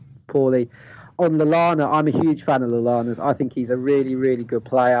bodes poorly. On Lallana, I'm a huge fan of Lallana's. I think he's a really, really good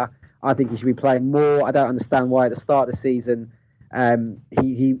player. I think he should be playing more. I don't understand why at the start of the season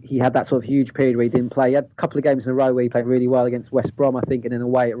he had that sort of huge period where he didn't play. He had a couple of games in a row where he played really well against West Brom, I think, and then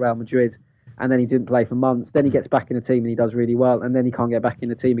away at Real Madrid. And then he didn't play for months. Then he gets back in the team and he does really well. And then he can't get back in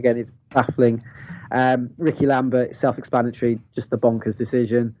the team again. It's baffling. Ricky Lambert, self-explanatory, just a bonkers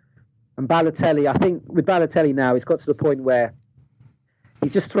decision. And Balotelli, I think with Balotelli now, it's got to the point where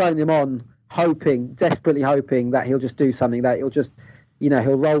he's just thrown him on, desperately hoping that he'll just do something, that he'll just,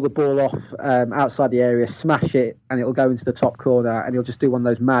 he'll roll the ball off outside the area, smash it, and it'll go into the top corner, and he'll just do one of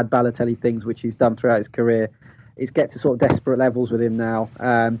those mad Balotelli things which he's done throughout his career. It gets to sort of desperate levels with him now.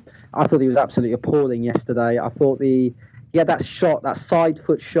 I thought he was absolutely appalling yesterday. I thought he had that shot, that side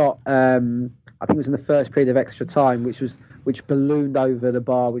foot shot, I think it was in the first period of extra time, which ballooned over the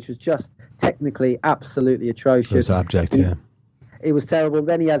bar, which was just technically absolutely atrocious. It was abject, yeah. It was terrible.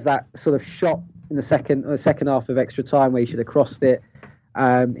 Then he has that sort of shot in the second half of extra time where he should have crossed it.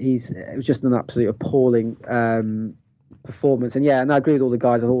 It was just an absolute appalling performance. And I agree with all the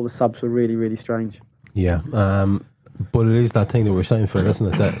guys. I thought all the subs were really, really strange. Yeah, but it is that thing that we're saying, Phil, isn't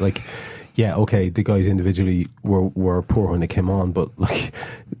it? That the guys individually were poor when they came on, but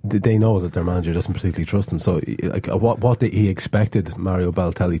they know that their manager doesn't particularly trust them. So what he expected Mario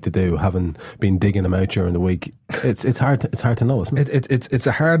Balotelli to do, having been digging him out during the week, it's hard to know, isn't it? It's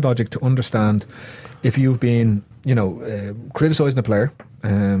a hard logic to understand if you've been criticising a player,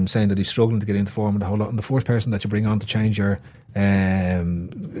 saying that he's struggling to get into form and the whole lot, and the first person that you bring on to change your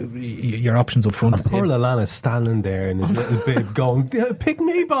options up front. And poor Lallana's standing there in his little bib going, pick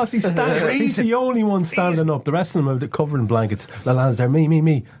me, boss. He's standing. He's the only one standing up. The rest of them are covered in blankets. Lallana's there,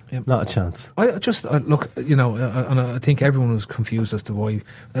 me. Yep. Not a chance. I think everyone was confused as to why.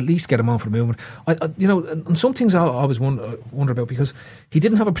 At least get him on for the movement. And some things I always wonder about, because he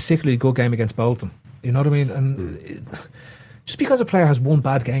didn't have a particularly good game against Bolton. You know what I mean? And just because a player has one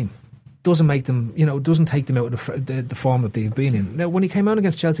bad game doesn't make them, doesn't take them out of the form that they've been in. Now, when he came out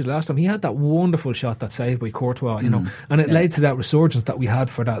against Chelsea the last time, he had that wonderful shot that saved by Courtois, and it led to that resurgence that we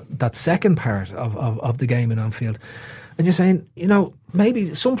had for that second part of the game in Anfield. And you're saying,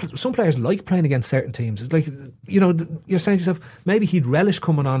 maybe some players like playing against certain teams. It's like, you're saying to yourself, maybe he'd relish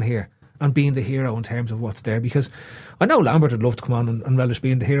coming on here and being the hero in terms of what's there, because I know Lambert would love to come on and relish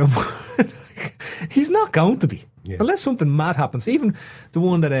being the hero. He's not going to be, unless something mad happens. Even the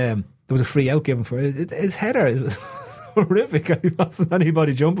one that there was a free out given for his header is horrific. He wasn't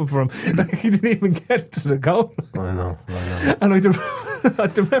anybody jumping for him. He didn't even get to the goal. I know. And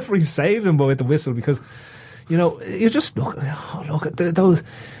the referee saved him with the whistle, because you just look at those.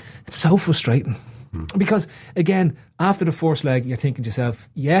 It's so frustrating because again, after the first leg, you're thinking to yourself,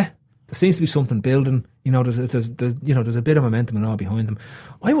 there seems to be something building. You know, there's a bit of momentum and all behind them.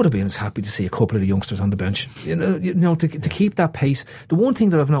 I would have been as happy to see a couple of the youngsters on the bench. You know, to keep that pace. The one thing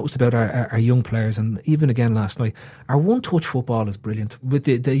that I've noticed about our young players, and even again last night, our one-touch football is brilliant. With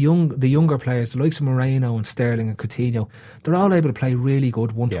the younger players, the likes of Moreno and Sterling and Coutinho, they're all able to play really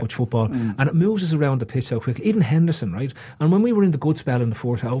good one-touch football, and it moves us around the pitch so quickly. Even Henderson, right? And when we were in the good spell in the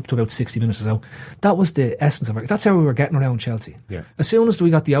fourth, up to about 60 minutes or so, that was the essence of it. That's how we were getting around Chelsea. Yeah. As soon as we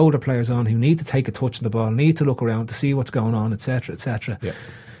got the older players on who need to take a touch on the ball, need to look around to see what's going on, etc., etc. Yeah.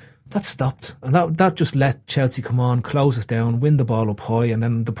 That stopped, and that just let Chelsea come on, close us down, win the ball up high, and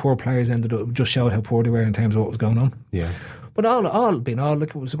then the poor players ended up just showed how poor they were in terms of what was going on. Yeah, but all being all,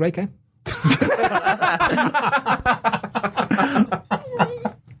 look, it was a great game.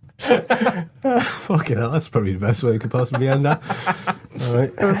 Fucking hell, that's probably the best way we could possibly end that. All right,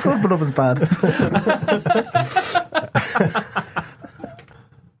 it was good, but it was bad.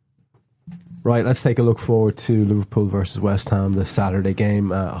 Right, let's take a look forward to Liverpool versus West Ham, the Saturday game,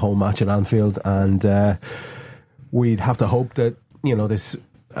 home match at Anfield, and we'd have to hope that, you know, this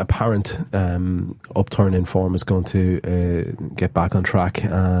apparent upturn in form is going to get back on track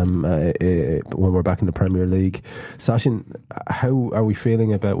when we're back in the Premier League. Sachin, how are we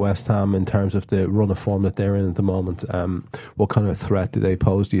feeling about West Ham in terms of the run of form that they're in at the moment? What kind of threat do they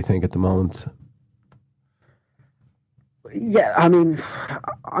pose, do you think, at the moment? Yeah, I mean,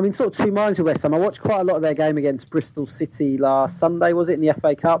 sort of two minds with West Ham. I watched quite a lot of their game against Bristol City last Sunday, was it, in the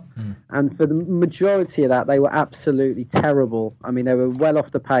FA Cup? And for the majority of that, they were absolutely terrible. I mean, they were well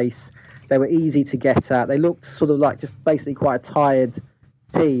off the pace. They were easy to get at. They looked sort of like just basically quite a tired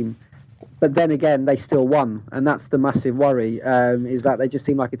team. But then again, they still won. And that's the massive worry, is that they just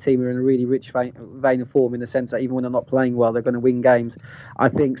seem like a team who are in a really rich vein of form, in the sense that even when they're not playing well, they're going to win games. I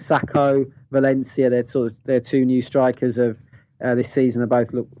think Sakho, Valencia, their two new strikers of this season, they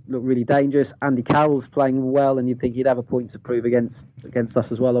both look really dangerous. Andy Carroll's playing well, and you'd think he'd have a point to prove against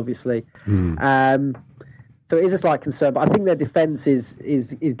us as well, obviously. So it is a slight concern, but I think their defence is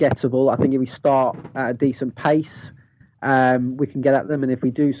gettable. I think if we start at a decent pace, we can get at them, and if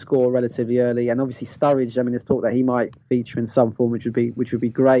we do score relatively early, and obviously Sturridge, I mean, there's talk that he might feature in some form, which would be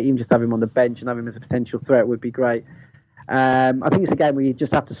great. Even just have him on the bench and have him as a potential threat would be great. I think it's a game where you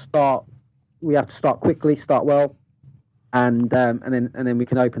just have to start. We have to start quickly, start well, and then we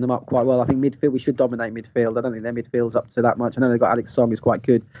can open them up quite well. I think midfield, we should dominate midfield. I don't think their midfield's up to that much. I know they've got Alex Song, who's quite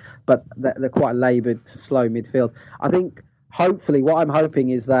good, but they're quite laboured, slow midfield. I think hopefully, what I'm hoping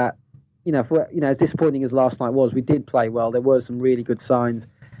is that, you know, if we're, you know, as disappointing as last night was, we did play well. There were some really good signs.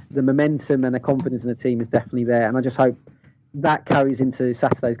 The momentum and the confidence in the team is definitely there, and I just hope that carries into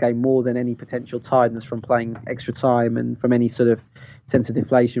Saturday's game more than any potential tiredness from playing extra time and from any sort of sense of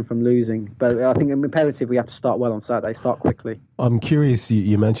deflation from losing. But I think imperative we have to start well on Saturday, start quickly. I'm curious,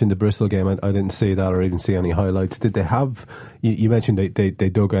 you mentioned the Bristol game. I didn't see that or even see any highlights. Did they have, you mentioned they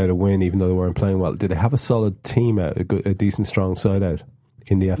dug out a win even though they weren't playing well. Did they have a solid team out, a decent strong side out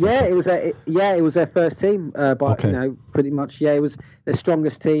in the FA? Yeah, it was their first team, but you know, pretty much. Yeah, it was their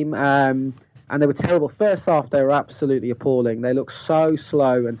strongest team, and they were terrible. First half, they were absolutely appalling. They looked so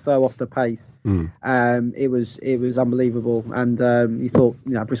slow and so off the pace. It was unbelievable, and you thought,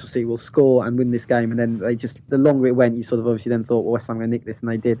 you know, Bristol City will score and win this game, and then they just, the longer it went, you sort of obviously then thought, well, West Ham going to nick this, and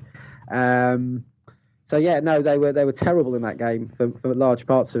they did. So yeah, no, they were terrible in that game for large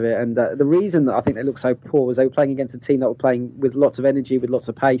parts of it, and the reason that I think they looked so poor was they were playing against a team that were playing with lots of energy, with lots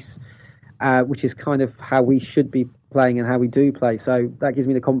of pace, which is kind of how we should be playing and how we do play. So that gives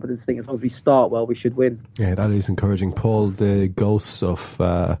me the confidence to think as long as we start well, we should win. Yeah, that is encouraging. Paul, the ghosts of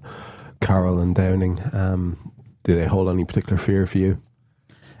Carroll and Downing, do they hold any particular fear for you?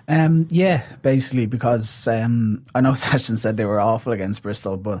 Yeah, basically, because I know Sachin said they were awful against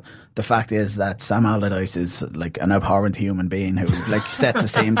Bristol, but the fact is that Sam Allardyce is like an abhorrent human being who like sets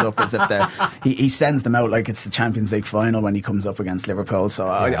his teams up as if he sends them out like it's the Champions League final when he comes up against Liverpool. So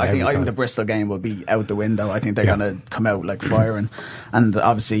I think the Bristol game will be out the window. I think they're going to come out like firing, and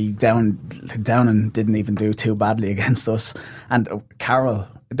obviously Downing didn't even do too badly against us, and Carroll.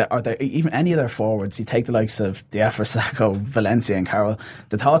 Are there even any of their forwards? You take the likes of Diafra, Sakho, Valencia and Carroll.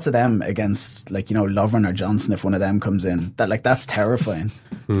 The thoughts of them against, like, you know, Lovren or Johnson, if one of them comes in, that's terrifying.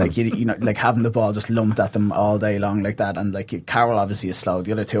 Like you know, like having the ball just lumped at them all day long like that. And like Carroll obviously is slow.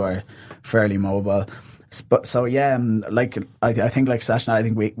 The other two are fairly mobile. But so yeah, like I think like Sachin, I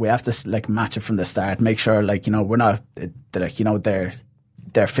think we have to like match it from the start. Make sure, like, you know, we're not like, you know, their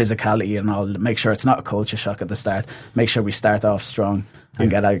physicality and all. Make sure it's not a culture shock at the start. Make sure we start off strong and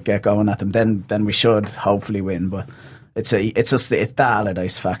get going at them. Then we should hopefully win. But it's that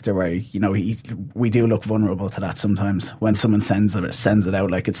Allardyce factor where, you know, we do look vulnerable to that sometimes when someone sends it out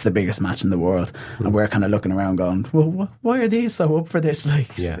like it's the biggest match in the world, and we're kind of looking around going, well, why are these so up for this?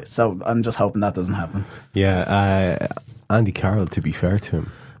 Like, so I'm just hoping that doesn't happen. Yeah, Andy Carroll, to be fair to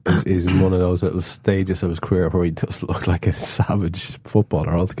him, is in one of those little stages of his career where he does look like a savage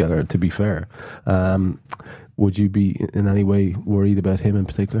footballer altogether, to be fair. Would you be in any way worried about him in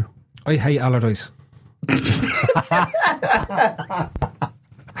particular? I hate Allardyce.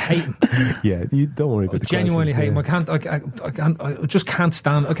 Hate him. Yeah, you don't worry about the genuinely hate him. I just can't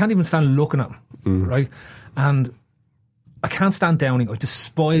stand. I can't even stand looking at him. Right, and I can't stand Downing. I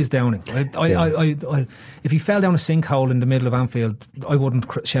despise Downing. I if he fell down a sinkhole in the middle of Anfield, I wouldn't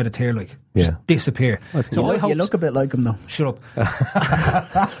shed a tear. Like, just disappear. So you look a bit like him, though. Shut up.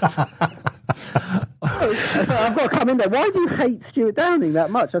 So I've got to come in there. Why do you hate Stuart Downing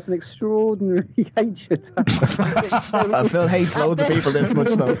that much? That's an extraordinary hatred. Phil hates loads of people this much,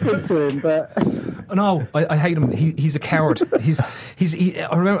 though. To him, but no, I hate him. He's a coward.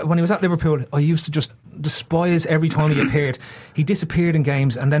 I remember when he was at Liverpool, I used to just despise every time he appeared. He disappeared in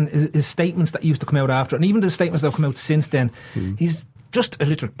games, and then his statements that used to come out after, and even the statements that have come out since then, he's just a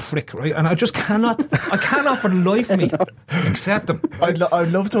little prick, right? And I just cannot for the life of me accept him. I'd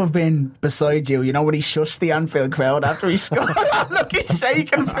love to have been beside you, you know, when he shushed the Anfield crowd after he scored. Look, he's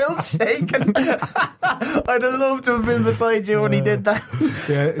shaking, Phil's shaking. I'd have loved to have been beside you when he did that.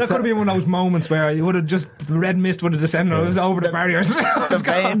 Yeah, that could have been one of those moments where you would have just, the red mist would have descended, it was over the barriers.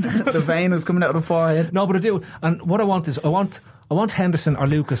 The vein was coming out of the forehead. No, but I do. And what I want is, I want Henderson or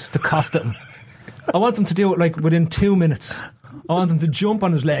Lucas to cost him. I want them to do it like within 2 minutes. I want him to jump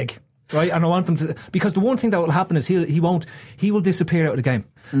on his leg, right? And I want him to, because the one thing that will happen is he will disappear out of the game.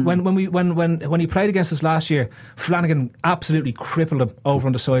 When he played against us last year, Flanagan absolutely crippled him over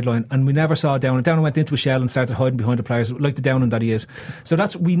on the sideline, and we never saw Downing. Downing went into a shell and started hiding behind the players, like the Downing that he is. So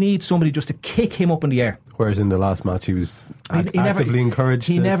we need somebody just to kick him up in the air. Whereas in the last match he was actively encouraged.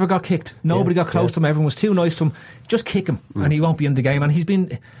 He never got kicked. Nobody got close to him. Everyone was too nice to him. Just kick him, and he won't be in the game. And he's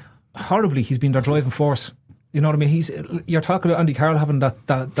been their driving force. You know what I mean? You're talking about Andy Carroll having that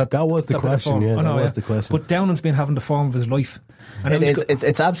was the question. Yeah, that was the question. But Downing's been having the form of his life. And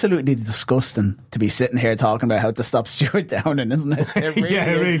it's absolutely disgusting to be sitting here talking about how to stop Stuart Downing, isn't it? It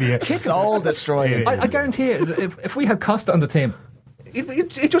really is. Soul destroying. I guarantee you, if we had Costa on the team,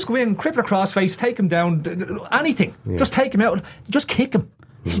 he'd just go in, cripple across face, take him down, anything. Yeah. Just take him out, just kick him.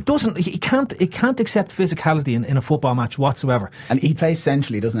 He can't accept physicality in a football match whatsoever. And he plays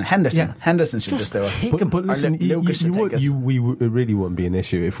centrally, doesn't he? Henderson should just do it. But listen, we really wouldn't be an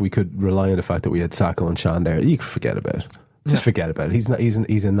issue if we could rely on the fact that we had Sacco and Sean there. You could forget about it. Just forget about it.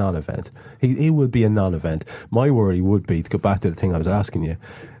 He's a non-event. He would be a non-event. My worry would be, to go back to the thing I was asking you,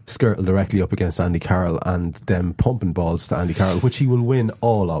 Skirtle directly up against Andy Carroll and them pumping balls to Andy Carroll, which he will win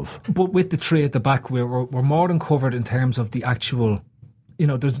all of. But with the three at the back, we're more than covered in terms of the actual. You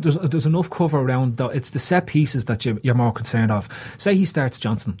know, there's enough cover around. It's the set pieces that you're more concerned of. Say he starts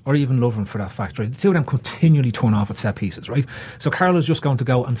Johnson, or even Lovren for that fact, right? The two of them continually turn off at set pieces, right? So Carroll is just going to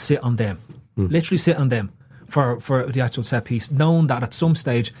go and sit on them, literally sit on them for the actual set piece, knowing that at some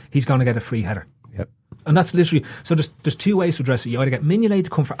stage he's going to get a free header. Yep. And that's literally, so there's two ways to address it. You either get Mignolet to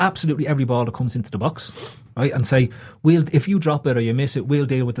come for absolutely every ball that comes into the box, right, and say, if you drop it or you miss it, we'll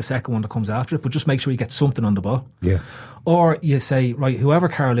deal with the second one that comes after it, but just make sure you get something on the ball. Yeah. Or you say, right, whoever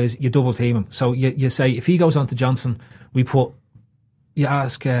Carroll is, you double team him. So you say, if he goes on to Johnson, you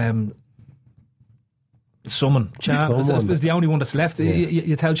ask someone. Chan is the only one that's left. Yeah.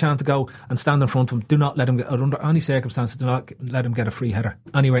 You tell Chan to go and stand in front of him. Do not let him get, under any circumstances, do not let him get a free header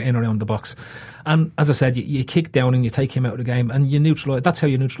anywhere in or around the box. And as I said, you kick Downing, you take him out of the game, and you neutralise. That's how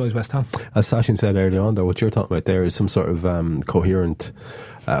you neutralise West Ham. As Sachin said earlier on, though, what you're talking about there is some sort of coherent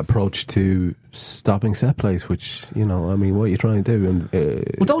approach to stopping set plays, which, you know, I mean, what are you trying to do? And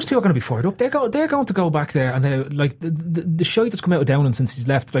well, those two are going to be fired up. They're going to go back there, and they're like the shite that's come out of Downing since he's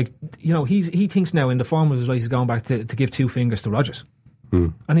left. Like, you know, he thinks now in the form of his life he's going back to give 2 fingers to Rodgers,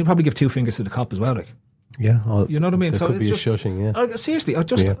 and he'll probably give 2 fingers to the cop as well. Like, yeah, you know what I mean. So could be just a shushing. Yeah, seriously,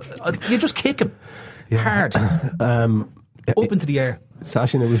 you just kick him hard up into the air.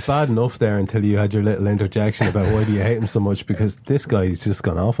 Sachin, it was bad enough there until you had your little interjection about why do you hate him so much, because this guy's just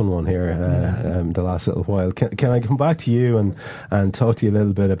gone off on one here the last little while. Can I come back to you and talk to you a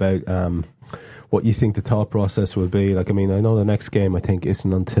little bit about what you think the thought process will be? Like, I mean, I know the next game I think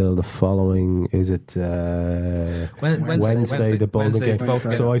isn't until the following, is it Wednesday, the Bolton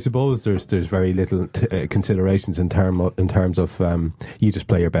game. So I suppose there's very little considerations in terms of you just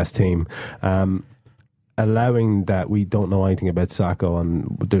play your best team. allowing that we don't know anything about Sakho and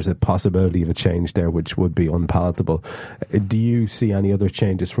there's a possibility of a change there which would be unpalatable, do you see any other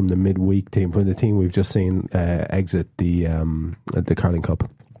changes from the midweek team, from the team we've just seen exit the Carling Cup?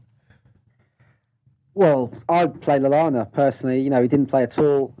 Well, I'd play Lallana personally. He didn't play at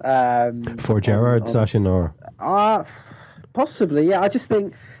all. For Gerrard, Sachin, or? Possibly, yeah. I just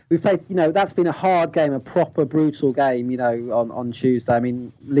think we played, that's been a hard game, a proper brutal game, on Tuesday. I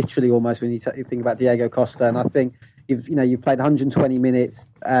mean, literally almost when you think about Diego Costa. And I think you've played 120 minutes.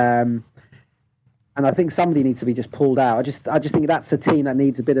 And I think somebody needs to be just pulled out. I just think that's a team that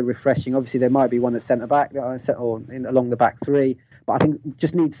needs a bit of refreshing. Obviously, there might be one at centre back or along the back three. But I think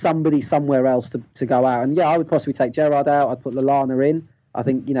just needs somebody somewhere else to go out. And yeah, I would possibly take Gerrard out. I'd put Lallana in. I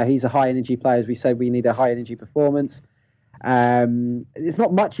think, he's a high energy player. As we said, we need a high energy performance. There's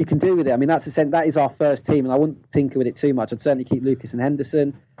not much you can do with it. I mean, that is our first team, and I wouldn't tinker with it too much. I'd certainly keep Lucas and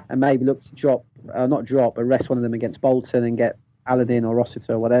Henderson, and maybe look to but rest one of them against Bolton and get Aladdin or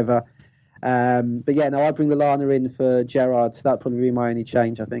Rossiter or whatever. But yeah, no, I'd bring Lallana in for Gerrard. So that'd probably be my only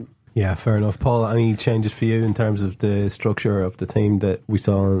change, I think. Yeah, fair enough. Paul, any changes for you in terms of the structure of the team that we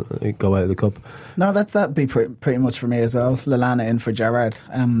saw go out of the Cup? No, that'd be pretty much for me as well. Lallana in for Gerrard.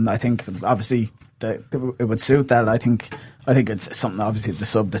 I think obviously it would suit that. I think it's something, obviously, the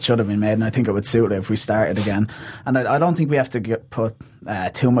sub that should have been made, and I think it would suit it if we started again. And I don't think we have to put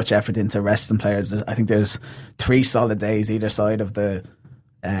too much effort into resting players. I think there's 3 solid days either side of the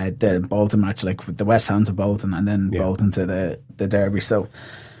Bolton match, like the West Ham to Bolton and then Bolton to the Derby. So,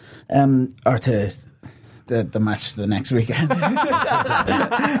 or to the match the next weekend. What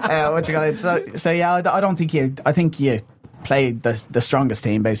you got it? So yeah, I don't think I think you play the strongest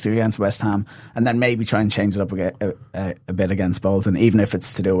team basically against West Ham, and then maybe try and change it up a bit against Bolton, even if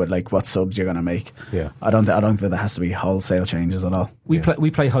it's to do with like what subs you're going to make. Yeah, I don't think there has to be wholesale changes at all. We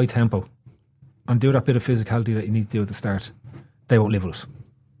play high tempo and do that bit of physicality that you need to do at the start. They won't live with us.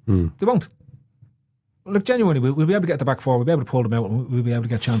 They won't. Look, genuinely, we'll be able to get the back four, we'll be able to pull them out, and we'll be able to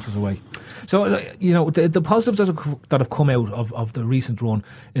get chances away. So, the positives that have come out of the recent run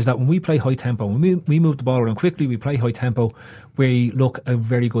is that when we play high tempo, when we move the ball around quickly, we play high tempo, we look a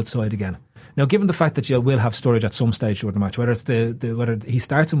very good side again. Now, given the fact that you will have Sturridge at some stage during the match, whether it's whether he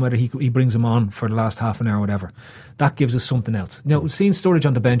starts him, whether he brings him on for the last half an hour or whatever, that gives us something else. Now, seeing Sturridge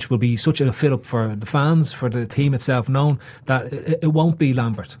on the bench will be such a fit up for the fans, for the team itself, knowing that it won't be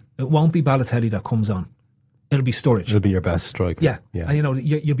Lambert, it won't be Balotelli that comes on. It'll be Sturridge. It'll be your best striker. Yeah. And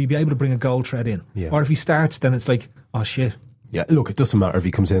you'll be able to bring a goal thread in. Yeah. Or if he starts, then it's like, oh shit. Yeah, look, it doesn't matter if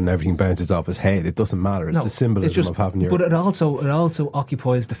he comes in and everything bounces off his head. It doesn't matter. It's the symbolism of having your... But it also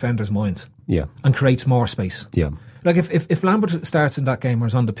occupies defenders' minds. Yeah. And creates more space. Yeah. Like if Lambert starts in that game or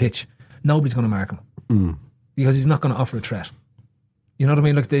is on the pitch, nobody's going to mark him. Because he's not going to offer a threat. You know what I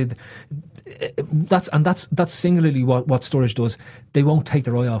mean? Like that's singularly what Sturridge does. They won't take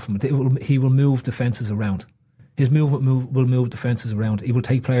their eye off him. He will move defences around. His movement will move defences around. He will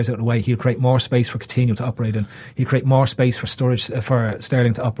take players out of the way. He'll create more space for Coutinho to operate in. He'll create more space for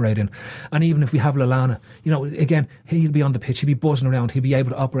Sterling to operate in. And even if we have Lallana, again, he'll be on the pitch. He'll be buzzing around. He'll be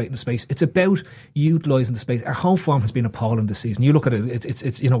able to operate in the space. It's about utilising the space. Our home form has been appalling this season. You look at it.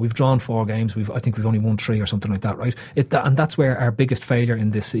 It's we've drawn 4 games. I think we've only won 3 or something like that, right? And that's where our biggest failure in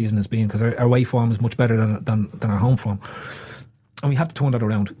this season has been, because our away form is much better than our home form. And we have to turn that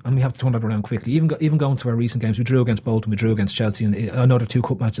around, and we have to turn that around quickly. Even going to our recent games, we drew against Bolton, we drew against Chelsea, and another 2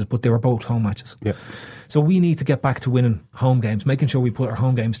 cup matches, but they were both home matches. Yeah. So we need to get back to winning home games, making sure we put our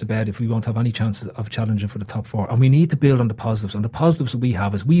home games to bed if we won't have any chances of challenging for the top 4. And we need to build on the positives. And the positives that we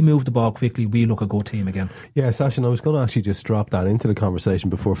have is we move the ball quickly, we look a good team again. Yeah, Sachin, I was going to actually just drop that into the conversation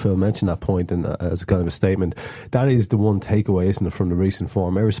before Phil mentioned that point, and as a kind of a statement. That is the one takeaway, isn't it, from the recent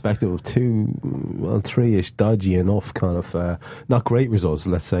form, irrespective of 3-ish dodgy enough kind of not great results,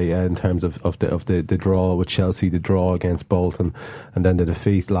 let's say, in terms of the draw with Chelsea, the draw against Bolton, and then the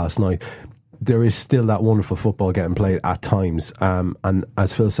defeat last night. There is still that wonderful football getting played at times, and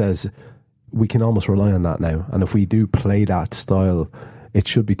as Phil says, we can almost rely on that now. And if we do play that style, it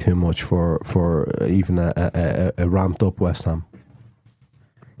should be too much for even a ramped up West Ham.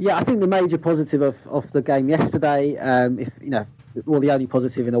 Yeah, I think the major positive of the game yesterday, the only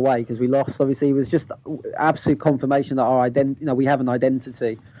positive in a way, because we lost, obviously, was just absolute confirmation that we have an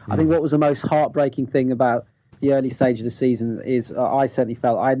identity. I think what was the most heartbreaking thing about the early stage of the season is I certainly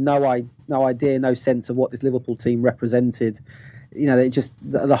felt I had no idea, no sense of what this Liverpool team represented. It just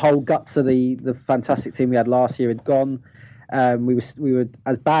the whole guts of the fantastic team we had last year had gone. We were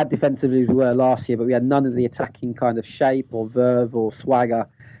as bad defensively as we were last year, but we had none of the attacking kind of shape or verve or swagger.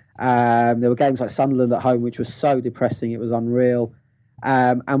 There were games like Sunderland at home, which was so depressing, it was unreal.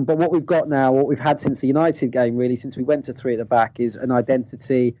 But what we've got now, what we've had since the United game, really, since we went to 3 at the back, is an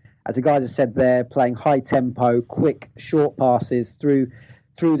identity, as the guys have said there, playing high tempo, quick, short passes through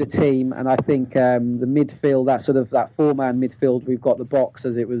the team. And I think the midfield, that 4-man midfield, we've got the box,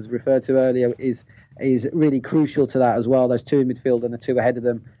 as it was referred to earlier, is really crucial to that as well. Those 2 in midfield and the 2 ahead of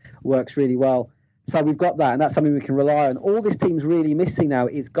them works really well. So we've got that, and that's something we can rely on. All this team's really missing now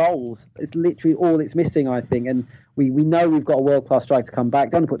is goals. It's literally all it's missing, I think. And we know we've got a world-class striker to come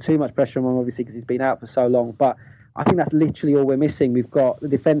back. Don't put too much pressure on him, obviously, because he's been out for so long. But I think that's literally all we're missing. We've got the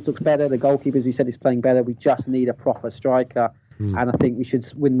defence looks better. The goalkeeper, as we said, is playing better. We just need a proper striker. And I think we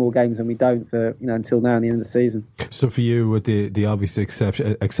should win more games than we don't for until now in the end of the season. So for you, with the obvious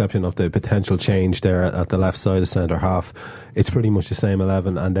exception of the potential change there at the left side of centre half, it's pretty much the same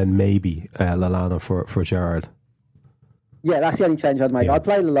 11, and then maybe Lallana for Gerrard. Yeah, that's the only change I'd make. I'd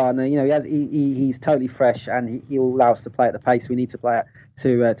play Lallana. He's totally fresh, and he'll allow us to play at the pace we need to play at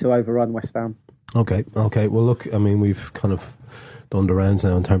to overrun West Ham. Okay. Well, look, I mean, we've kind of done the rounds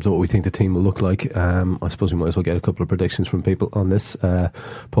now in terms of what we think the team will look like. I suppose we might as well get a couple of predictions from people on this.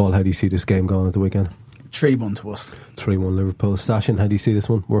 Paul, how do you see this game going at the weekend? 3-1 to us. 3-1 Liverpool. Sashin, how do you see this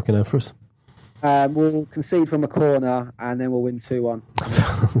one working out for us? We'll concede from a corner and then we'll win 2-1.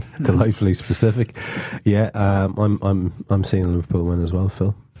 Delightfully specific. Yeah, I'm seeing Liverpool win as well,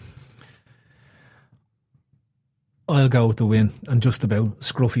 Phil. I'll go with the win, and just about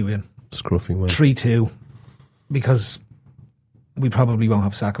scruffy win. 3-2, because we probably won't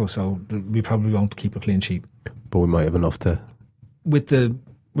have Sacco, so we probably won't keep a clean sheet. But we might have enough to... With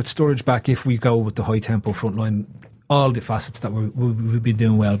Sturridge back, if we go with the high tempo front line, all the facets that we've been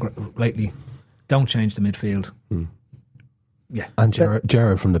doing well lately, don't change the midfield. Yeah. And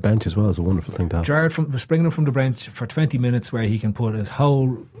Gerrard from the bench as well is a wonderful thing to have. Gerrard bringing him from the bench for 20 minutes, where he can put his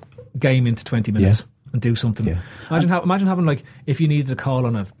whole game into 20 minutes. And do something. Yeah. Imagine having, like, if you needed to call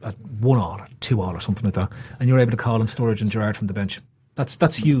on a 1-all or 2-all or something like that, and you're able to call on Sturridge and Gerrard from the bench.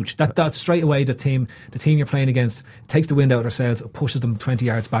 That's huge. That's straight away the team you're playing against takes the wind out of their sails, pushes them 20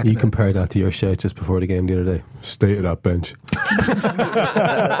 yards back. You compared that to your shout just before the game the other day. Stay to that bench.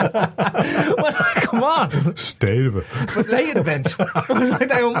 Well, come on. Stay to it. Stay to the bench. I was like,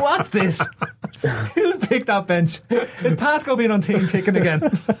 what's this? Who's picked that bench? Is Pascal being on team picking again?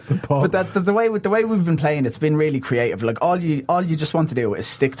 But the way we've been playing, it's been really creative. Like all you just want to do is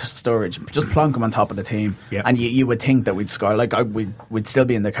stick to Sturridge, just plonk him on top of the team, and you would think that we'd score. Like we'd still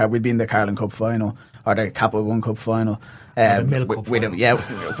be in the we'd be in the Carling Cup final or the Capital One Cup final. We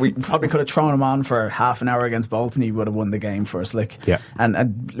probably could have thrown him on for half an hour against Bolton. He would have won the game for us.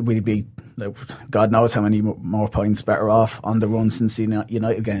 And we'd be, God knows how many more points better off on the run since the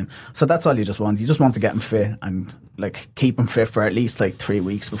United game. So that's all you just want. You just want to get him fit and keep him fit for at least 3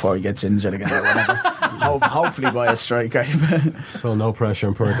 weeks before he gets injured again or whatever. Hopefully by a striker. So no pressure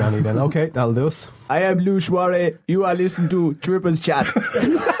on poor Danny then. Okay, that'll do us. I am Lou Suarez. You are listening to Trippers Chat.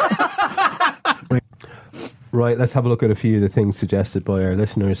 Right, let's have a look at a few of the things suggested by our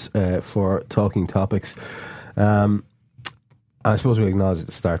listeners for talking topics. And I suppose we acknowledge at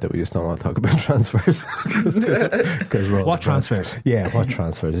the start that we just don't want to talk about transfers. What transfers? Yeah, what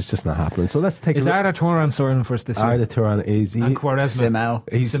transfers? It's just not happening. So let's take. Is Arda Turan sorting for us this year? Arda Turan is. And Quaresma.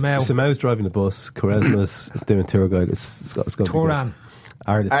 Simau's driving the bus. Quaresma's doing tour guide. It's got Turan.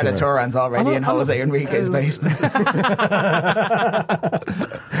 Arda Turan's already in Jose Enrique's basement.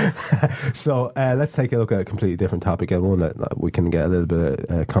 So let's take a look at a completely different topic, and one that we can get a little bit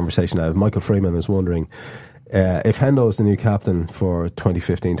of conversation out of. Michael Freeman is wondering, if Hendo is the new captain for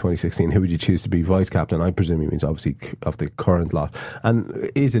 2015-2016, who would you choose to be vice captain? I presume he means obviously of the current lot. And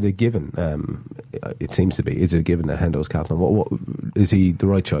is it a given? It seems to be. Is it a given that Hendo's captain? What is he the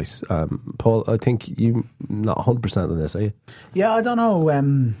right choice? Paul, I think you're not 100% on this, are you? Yeah, I don't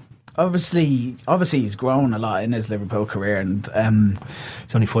know. Obviously he's grown a lot in his Liverpool career, and he's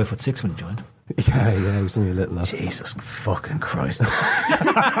only 5'6" when he joined. Yeah, he was only a little lad. Jesus fucking Christ.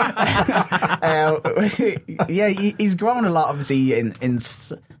 He's grown a lot, obviously, in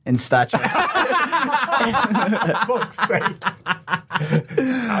stature. Fuck's sake.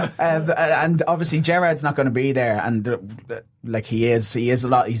 And obviously Gerrard's not going to be there, and he is a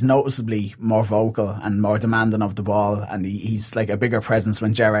lot. He's noticeably more vocal and more demanding of the ball, and he's a bigger presence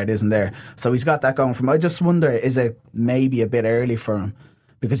when Gerrard isn't there. So he's got that going for him. I just wonder, is it maybe a bit early for him?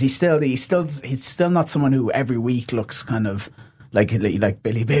 Because he's still not someone who every week looks kind of like Billy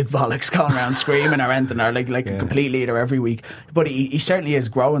Big Bollocks going around screaming or anything, or like a complete leader every week. But he certainly is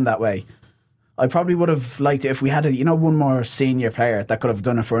growing that way. I probably would have liked it if we had one more senior player that could have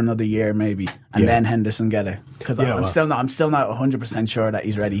done it for another year maybe, and then Henderson get it, because I'm still not 100% sure that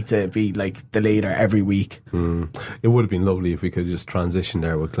he's ready to be like the leader every week. It would have been lovely if we could just transition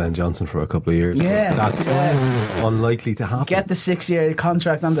there with Glenn Johnson for a couple of years. Yeah, that's unlikely to happen. Get the 6-year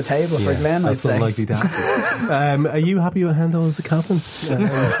contract on the table for Glenn. That's unlikely to happen. Are you happy with Hendo as a captain?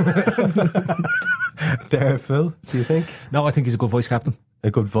 There, Phil, do you think? No, I think he's a good vice captain. A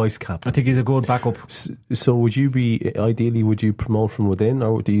good vice captain. I think he's a good backup. So would you promote from within,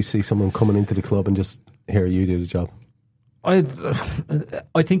 or do you see someone coming into the club and just, here, you do the job? I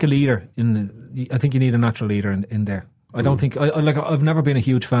think a leader I think you need a natural leader in there. I don't think I've never been a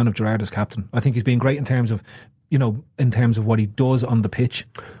huge fan of Gerrard as captain. I think he's been great in terms of what he does on the pitch,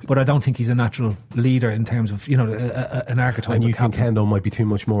 but I don't think he's a natural leader in terms of an archetype. And you think Hendo might be too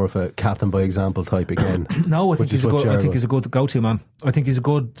much more of a captain by example type again? No, I think he's a good go-to man. I think he's a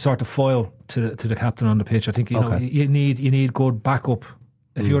good sort of foil to the captain on the pitch. I think you need good backup.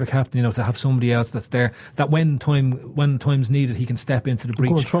 If you're the captain, to have somebody else that's there, that when time's needed, he can step into the breach.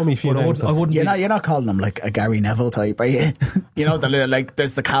 Go on, throw me a few names. I wouldn't. You're not calling him like a Gary Neville type, are you? Like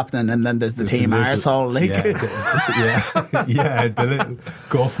there's the captain and then there's the team arsehole. Like, yeah, the little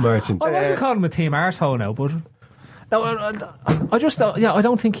golf merchant. I wasn't calling him a team arsehole now, but no, I just thought, I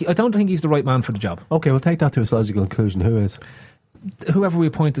don't think he's the right man for the job. Okay, we'll take that to its logical conclusion. Who is? Whoever we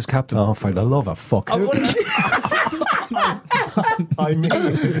appoint as captain. Oh, for the love of fuck! I mean,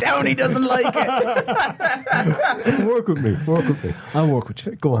 Downey doesn't like it. Work with me. I'll work with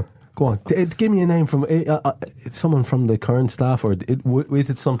you. Go on. Give me a name from someone from the current staff, or is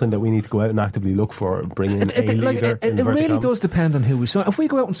it something that we need to go out and actively look for and bring in a leader? It really does depend on who we sign. If we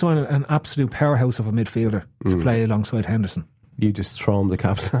go out and sign an absolute powerhouse of a midfielder to play alongside Henderson, you just throw him the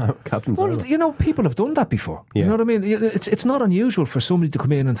captain's Well, people have done that before. Yeah. You know what I mean? It's not unusual for somebody to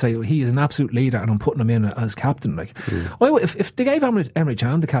come in and say, he is an absolute leader and I'm putting him in as captain. If they gave Emre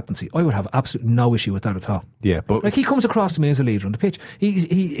Can the captaincy, I would have absolutely no issue with that at all. Yeah, but he comes across to me as a leader on the pitch.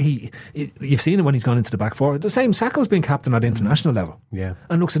 You've seen him when he's gone into the back four. The same, Sakho's been captain at international level. Yeah,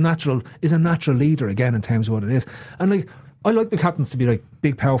 and looks is a natural leader again in terms of what it is. And I like the captains to be like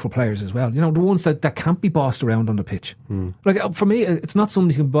big, powerful players as well. The ones that can't be bossed around on the pitch. For me, it's not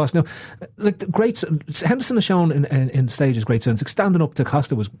somebody who can boss. Now, Henderson has shown in stages great sense. Standing up to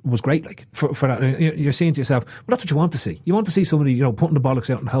Costa was great. For that, you're saying to yourself, well, that's what you want to see. You want to see somebody, putting the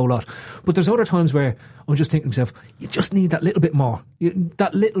bollocks out in a whole lot. But there's other times where I'm just thinking to myself, you just need that little bit more.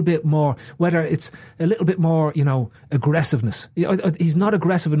 That little bit more. Whether it's a little bit more, aggressiveness. He's not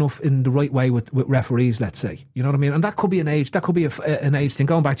aggressive enough in the right way with referees. Let's say, you know what I mean. And that could be an age. That could be an age thing.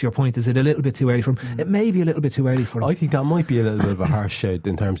 Going back to your point, is it a little bit too early for him? It may be a little bit too early for him. I think that might be a little bit of a harsh shade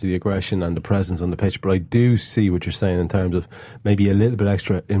in terms of the aggression and the presence on the pitch, but I do see what you're saying in terms of maybe a little bit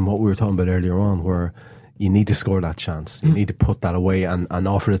extra in what we were talking about earlier on, where you need to score that chance. You need to put that away and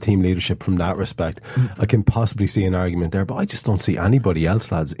offer the team leadership from that respect. I can possibly see an argument there, but I just don't see anybody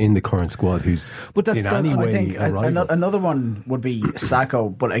else, lads, in the current squad who's in any way a rival. Another one would be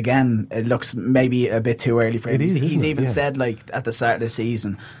Sakho, but again, it looks maybe a bit too early for him. He's even said at the start of the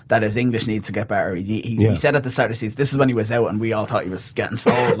season that his English needs to get better. He said at the start of the season, this is when he was out and we all thought he was getting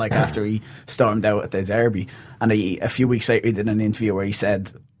sold after he stormed out at the derby. And a few weeks later he did an interview where he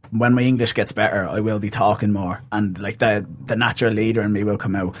said, when my English gets better, I will be talking more, and the natural leader in me will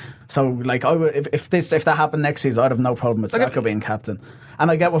come out. So I would, if that happened next season, I'd have no problem with Sakho being captain.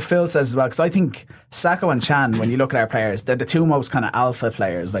 And I get what Phil says as well, because I think Sakho and Can, when you look at our players, they're the two most kind of alpha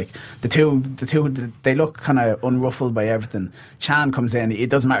players. The two, they look kind of unruffled by everything. Can comes in, it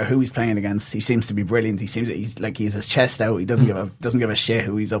doesn't matter who he's playing against. He seems to be brilliant. He's his chest out. He doesn't give a shit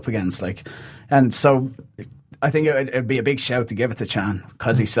who he's up against. And so I think it'd be a big shout to give it to Can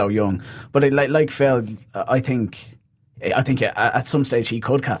because he's so young. But like Phil, I think at some stage he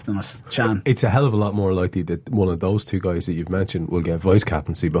could captain us, Can. It's a hell of a lot more likely that one of those two guys that you've mentioned will get vice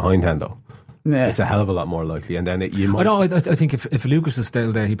captaincy behind Hendo. Yeah. It's a hell of a lot more likely, and then you might. I think if Lucas is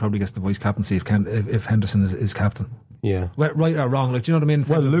still there, he probably gets the vice captaincy if Henderson is captain. Yeah, well, right or wrong, do you know what I mean?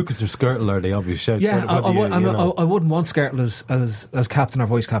 Well, Lucas or Skirtle are the obvious shout. Yeah, I wouldn't want Skirtle as captain or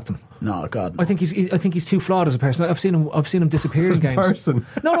vice captain. No, God, no. I think he's too flawed as a person. I've seen him disappear in games. Person.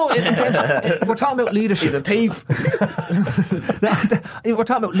 No. In terms of, we're talking about leadership. He's a thief. We're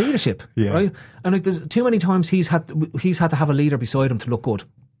talking about leadership, right? And there's too many times he's had to have a leader beside him to look good.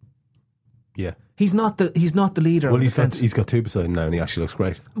 Yeah, he's not the leader. Well, he's got two beside him now, and he actually looks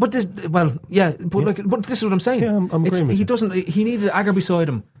great. But this, but this is what I'm saying. Yeah, I'm agreeing with you. He needed Agger beside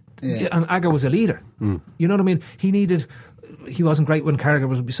him, and Agger was a leader. You know what I mean? He wasn't great when Carragher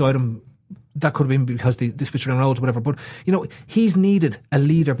was beside him that could have been because they switched around roles or whatever. But, you know, he's needed a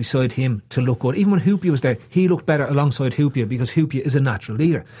leader beside him to look good. Even when Hyypiä was there, he looked better alongside Hyypiä because Hyypiä is a natural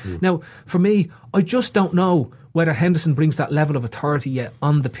leader. Now, for me, I just don't know whether Henderson brings that level of authority yet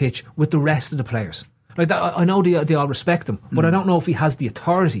on the pitch with the rest of the players. Like that, I know they all respect him, but I don't know if he has the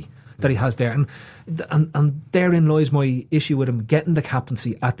authority that he has there, and therein lies my issue with him getting the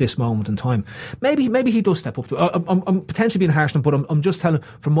captaincy at this moment in time. Maybe he does step up to it. I'm potentially being harsh, but I'm just telling,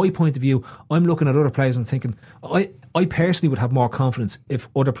 from my point of view, I'm looking at other players and thinking, I personally would have more confidence if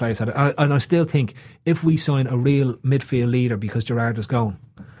other players had it, and I still think if we sign a real midfield leader because Gerrard is gone,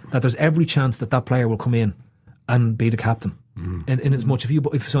 that there's every chance that player will come in and be the captain. In as much if you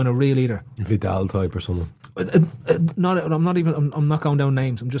sign a real leader, Vidal type or someone. I'm not going down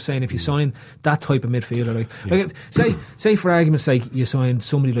names. I'm just saying if you sign that type of midfielder, like say for argument's sake, you sign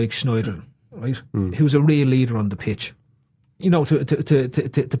somebody like Schneider, right, who's a real leader on the pitch. You know,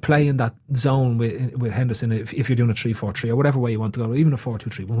 to play in that zone with Henderson, if you're doing a 3-4-3 or whatever way you want to go, or even a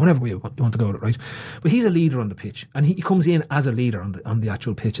 4-2-3, whatever way you want to go with it, right? But he's a leader on the pitch, and he comes in as a leader on the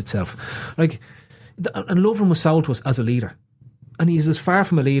actual pitch itself. Like, and Lovren was sold to us as a leader, and he's as far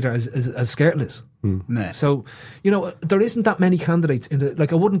from a leader as Skrtel is. Nah. So, you know, there isn't that many candidates in the,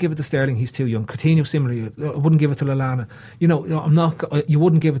 like, I wouldn't give it to Sterling, he's too young. Coutinho similarly, I wouldn't give it to Lallana. You know, you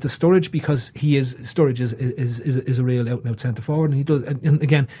wouldn't give it to Sturridge because Sturridge is a real out and out centre forward, and he does, and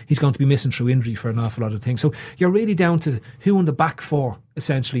again, he's going to be missing through injury for an awful lot of things. So you're really down to who in the back four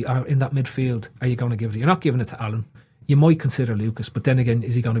essentially are in that midfield are you going to give it to? You're not giving it to Allen. You might consider Lucas, but then again,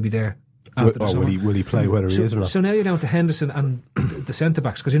 is he going to be there? Will he play whether he is or not? So now you're down to Henderson and the centre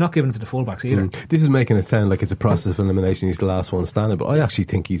backs, because you're not giving it to the full backs either. This is making it sound like it's a process of elimination. He's the last one standing, but I actually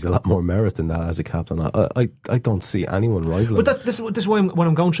think he's a lot more merit than that as a captain. I don't see anyone rivaling. But this is why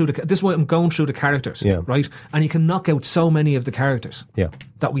I'm going through the characters, right? And you can knock out so many of the characters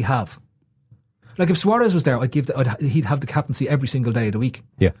that we have. Like if Suarez was there, he'd have the captaincy every single day of the week.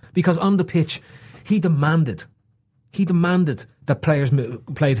 Yeah, because on the pitch, he demanded that players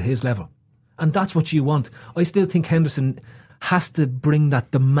played at his level. And that's what you want. I still think Henderson has to bring that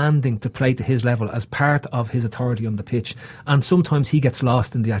demanding to play to his level as part of his authority on the pitch. And sometimes he gets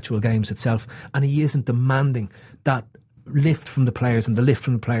lost in the actual games itself, and he isn't demanding that lift from the players and the lift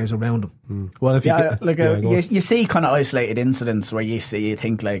from the players around him. Well, if you see kind of isolated incidents where you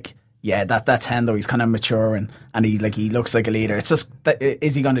think like, yeah, that's Hendo. He's kind of maturing, and he looks like a leader. It's just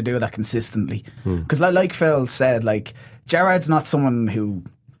is he going to do that consistently? Because like Phil said, like Gerrard's not someone who,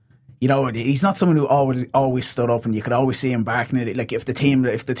 you know, he's not someone who always stood up, and you could always see him barking at it. Like if the team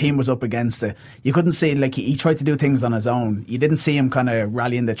was up against it, you couldn't see, like he tried to do things on his own. You didn't see him kind of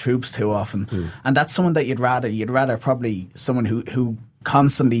rallying the troops too often, and that's someone that you'd rather probably someone who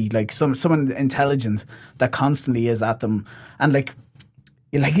constantly, like someone intelligent that constantly is at them. And like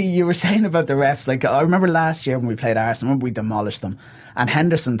you were saying about the refs, like I remember last year when we played Arsenal, we demolished them, and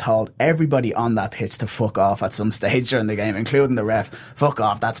Henderson told everybody on that pitch to fuck off at some stage during the game, including the ref. Fuck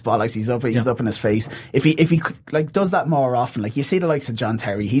off, that's bollocks. He's up in his face. If he like does that more often, like you see the likes of John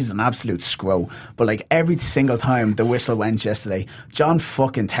Terry, he's an absolute scrow. But like every single time the whistle went yesterday, John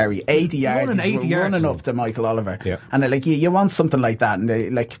fucking Terry, 80 yards, running up to Michael Oliver, and like you want something like that,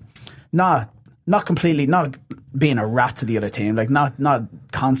 and like not completely, not being a rat to the other team, like not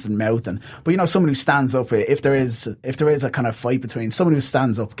constant mouthing, but you know, someone who stands up if there is a kind of fight between, someone who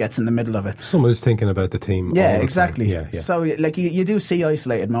stands up, gets in the middle of it. Someone who's thinking about the team. Yeah, exactly. Yeah. So like you do see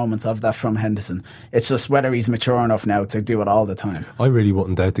isolated moments of that from Henderson. It's just whether he's mature enough now to do it all the time. I really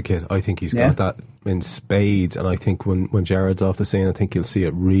wouldn't doubt the kid. I think he's got that in spades, and I think when Gerrard's off the scene, I think you'll see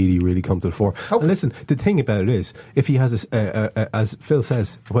it really, really come to the fore. And listen, the thing about it is, if he has as Phil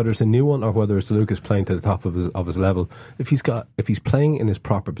says, whether it's a new one or whether it's Lucas playing to the top of his level, if he's playing in his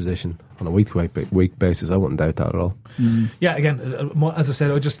proper position on a week basis, I wouldn't doubt that at all. Yeah, again, as I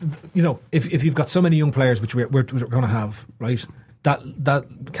said, I just, you know, if you've got so many young players, which we're going to have, right, that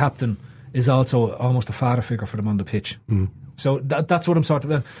captain is also almost a father figure for them on the pitch. So that's what I'm sort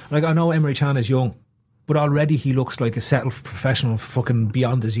of like. I know Emre Can is young, but already he looks like a settled professional, fucking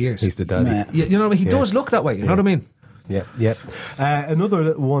beyond his years. He's the daddy. You know what I mean? He does look that way. You know what I mean? Yeah.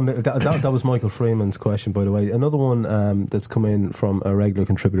 Another one that was Michael Freeman's question, by the way. Another one that's come in from a regular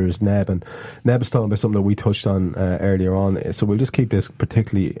contributor is Neb, and Neb is talking about something that we touched on earlier on. So we'll just keep this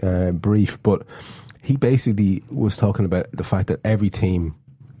particularly brief. But he basically was talking about the fact that every team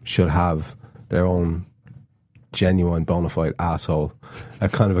should have their own genuine bona fide asshole, a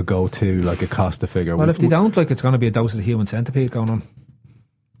kind of a go-to, like a Costa figure. Well, if they don't, like, it's going to be a dose of the human centipede going on.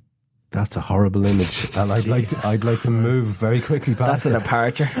 That's a horrible image, and I'd like to move very quickly past. That's a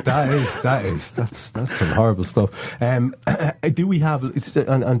departure. That's some horrible stuff. Do we have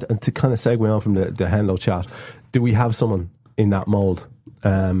and to kind of segue on from the Hendo chat? Do we have someone in that mould?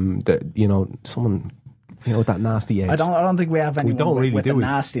 That someone with that nasty edge. I don't think we have anyone with the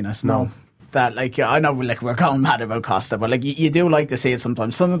nastiness. No. That I know we're going mad about Costa, but you do like to see it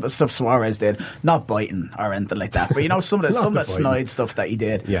sometimes. Some of the stuff Suarez did, not biting or anything like that, but some of the snide stuff that he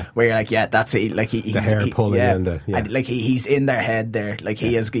did, where you're like, yeah, that's it. He's the hair pulling in there, and he's in their head there.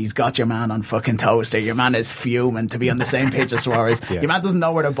 He's got your man on fucking toast there. Your man is fuming to be on the same pitch as Suarez. Your man doesn't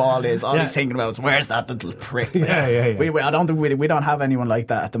know where the ball is. All he's thinking about is where's that little prick. I don't think we don't have anyone like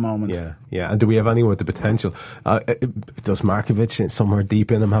that at the moment. Yeah. And do we have anyone with the potential? Does Markovic somewhere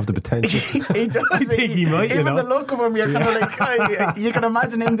deep in him have the potential? He does. I think he might. Even the look of him, you're kind of you can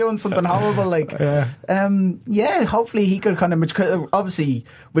imagine him doing something horrible. Hopefully he could kind of. Obviously,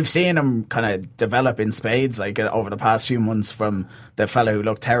 we've seen him kind of develop in spades over the past few months from the fellow who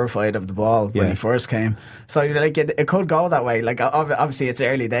looked terrified of the ball when he first came. So it could go that way. Obviously, it's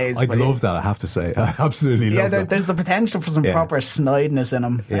early days. I'd love that. I have to say, I absolutely love that. There's the potential for some proper snideness in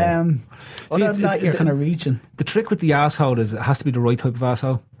him. Other than that, you're kind of reaching. The trick with the asshole is it has to be the right type of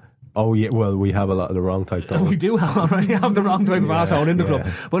asshole. Oh yeah, well we have a lot of the wrong type. We do already have the wrong type of asshole in the club,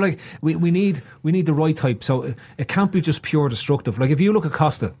 but we need the right type. So it can't be just pure destructive. If you look at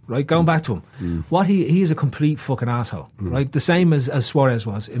Costa, right, going back to him, what he is a complete fucking asshole, right? The same as Suarez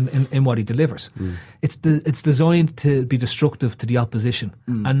was in what he delivers. It's designed to be destructive to the opposition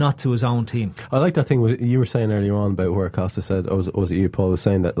and not to his own team. I like that thing you were saying earlier on about where Costa said, was it you, Paul, was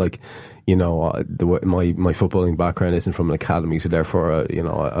saying that my footballing background isn't from an academy, so therefore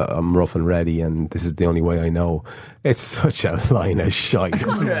I'm rough and ready, and this is the only way I know. It's such a line of shite.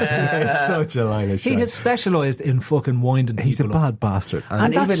 It's such a line of shite. He has specialised in fucking winding people. He's a bad bastard,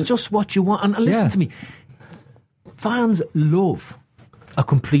 and that's just what you want. And listen to me, fans love a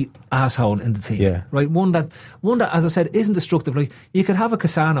complete asshole in the team, right? One that, as I said, isn't destructive. Like you could have a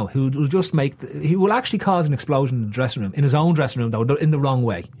Cassano who will just he will actually cause an explosion in the dressing room, in his own dressing room, though, in the wrong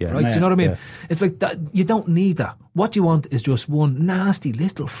way, right? Do you know what I mean? It's like that. You don't need that. What you want is just one nasty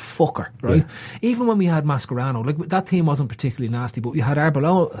little fucker, right? Even when we had Mascherano, that team wasn't particularly nasty, but we had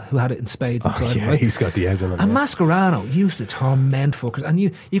Arbeloa who had it in spades inside him, right? He's got the edge on him. And Mascherano used to torment fuckers, and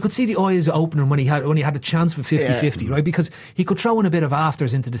you could see the eyes opening when he had a chance for 50-50, right? Because he could throw in a bit of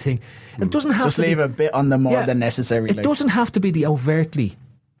afters into the thing. It doesn't have just to leave a bit on the more than necessary. It doesn't have to be the overtly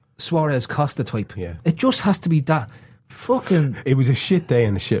Suarez Costa type. It just has to be that fucking. It was a shit day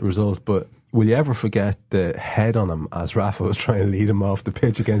and a shit result, but will you ever forget the head on him as Rafa was trying to lead him off the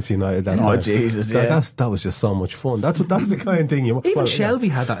pitch against United? Jesus! That was just so much fun. That's the kind of thing you want. Even Shelby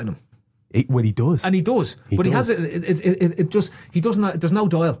had that in him. He does, and he does, but he has it. It just he doesn't. There's no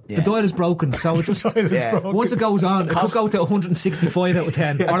dial. The dial is broken, so it just once it goes on, it could go to 165 out of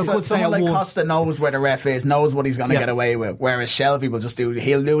 10, or it could say someone like 1. Costa knows where the ref is, knows what he's going to get away with. Whereas Shelby will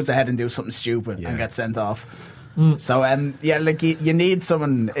he'll lose a head and do something stupid and get sent off. So you need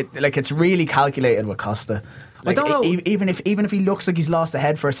someone. It's really calculated with Costa. I don't know. Even if he looks like he's lost a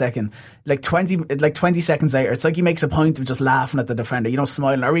head for a second, 20 seconds later, it's like he makes a point of just laughing at the defender,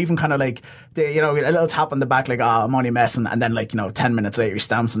 smiling, or even kind of a little tap on the back, I'm only messing, and then 10 minutes later he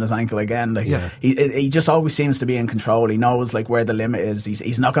stamps on his ankle again. He just always seems to be in control. He knows where the limit is.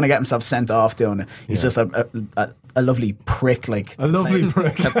 He's not going to get himself sent off doing it. He's just a lovely prick, a lovely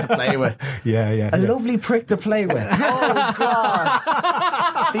prick to play with. A lovely prick to play with. Oh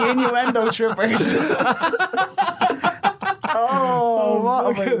God, the innuendo trippers.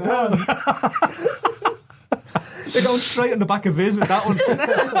 What have I done? They're going straight in the back of his with that one.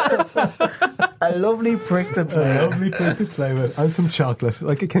 A lovely prick to play. A lovely prick to play with, and some chocolate,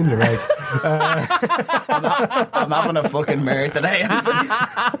 like a Kinder Egg. I'm having a fucking mare today.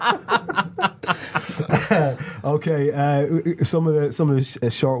 Okay, some of the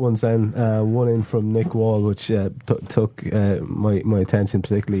short ones then. One in from Nick Wall, which took my attention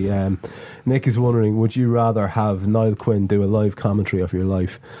particularly. Nick is wondering: would you rather have Niall Quinn do a live commentary of your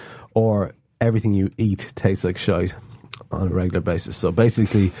life, or everything you eat tastes like shite on a regular basis? So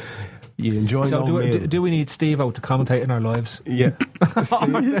basically, you enjoy. So do we need Steve-O to commentate in our lives? Yeah.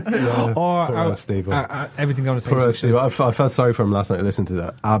 Or everything going to taste like shit? I felt sorry for him last night. I listened to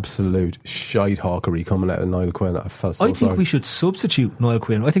that absolute shite hawkery coming out of Niall Quinn. I felt so sorry. I think we should substitute Niall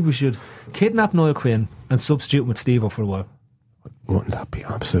Quinn. I think we should kidnap Niall Quinn and substitute him with Steve-O for a while. Wouldn't that be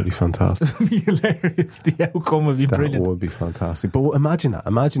absolutely fantastic? It would be hilarious. The outcome would be brilliant. That would be fantastic. But imagine that.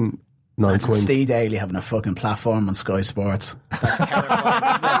 Imagine Niall Imagine Quinn. Steve Daly having a fucking platform on Sky Sports. That's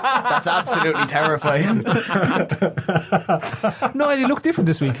terrifying, isn't it? That's absolutely terrifying. No, he looked different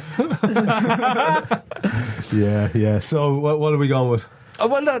this week. Yeah. So what are we going with? Oh,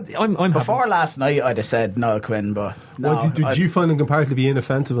 well, I'm Before last night, I'd have said Niall Quinn, but no. Well, did you find him comparatively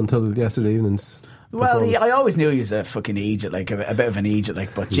inoffensive until yesterday evening's? Well, I always knew he was a fucking idiot, like a bit of an idiot,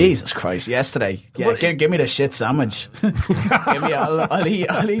 like. But Jesus Christ, yesterday, give me the shit sandwich. I'll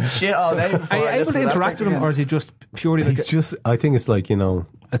eat shit all day. Are you able to interact with him, or is he just purely? He's just. I think it's like, a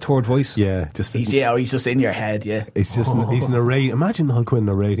third voice. Yeah, just. He's just in your head. Yeah, It's just. He's narrating. Imagine Niall Quinn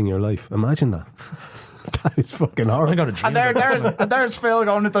narrating your life. Imagine that. That is fucking horrible. I got a dream. And there's Phil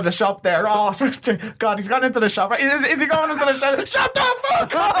going into the shop there. Oh, God, he's gone into the shop. Is he going into the shop? Shut the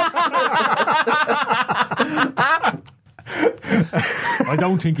fuck up! I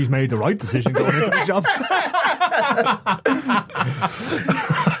don't think he's made the right decision going into the shop.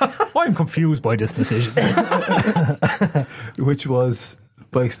 I'm confused by this decision. Which was,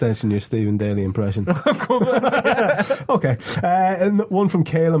 by extension, your Stephen Daly impression. Okay. And one from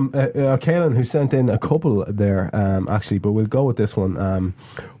Caelan, who sent in a couple there, actually, but we'll go with this one.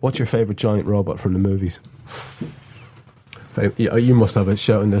 What's your favourite giant robot from the movies? You must have a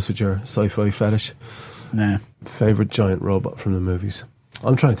shout in this with your sci-fi fetish. Nah. Favourite giant robot from the movies?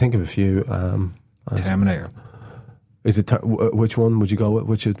 I'm trying to think of a few. Terminator. Is it which one would you go with?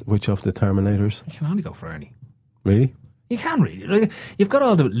 Which of the Terminators? You can only go for Ernie. Really? You can really. Like, you've got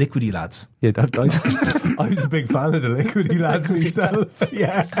all the liquidy lads. Yeah, I was a big fan of the liquidy lads myself.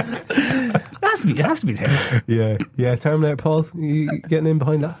 Yeah, it has to be there. Yeah. Terminator. Paul, you getting in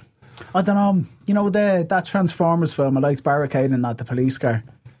behind that? I don't know. You know that Transformers film. I liked Barricade in that, the police car.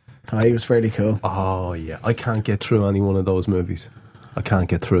 Oh, he was fairly cool. Oh yeah, I can't get through any one of those movies. I can't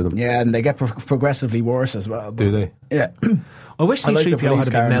get through them. Yeah, and they get progressively worse as well. Do they? Yeah. I wish C-3PO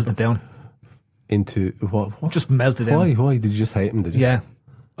had been melted down. Into what? Just melted down. Why? Did you just hate him? Did you? Yeah.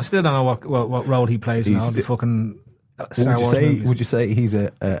 I still don't know what role he plays in all the fucking Star Wars movies. Would you say he's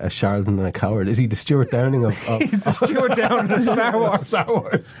a charlatan and a coward? Is he the Stuart Downing of He's the Stuart Downing of Star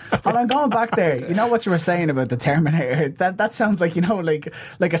Wars. And I'm going back there. You know what you were saying about the Terminator? That sounds like,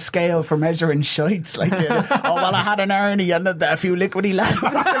 like a scale for measuring shites. Like, I had an Ernie and a few liquidy lads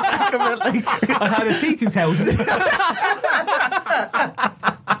on the back of it. Like, I had a T2000.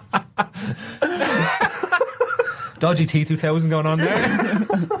 Dodgy T2000 going on there.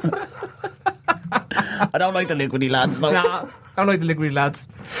 I don't like the liquidy lads though. Nah, I don't like the liquidy lads.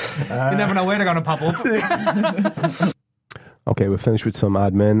 You never know where they're going to pop up. Okay, we'll finish with some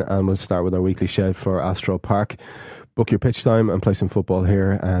admin and we'll start with our weekly shed for Astro Park. Book your pitch time and play some football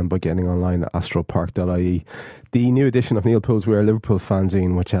here by getting online at astropark.ie. The new edition of Neil Poole's We Are Liverpool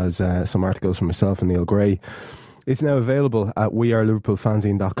fanzine, which has some articles from myself and Neil Gray, is now available at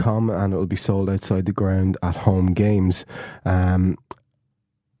weareliverpoolfanzine.com and it will be sold outside the ground at home games.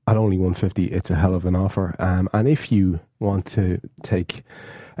 At only $150, it's a hell of an offer. And if you want to take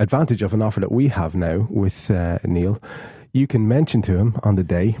advantage of an offer that we have now with Neil, you can mention to him on the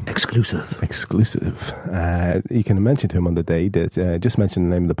day. Exclusive. You can mention to him on the day that just mention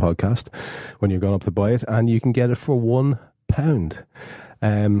the name of the podcast when you're going up to buy it, and you can get it for £1.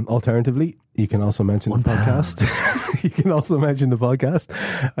 Alternatively, you can also mention the podcast. You can also mention the podcast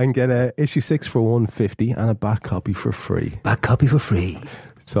and get a issue 6 for $150 and a back copy for free.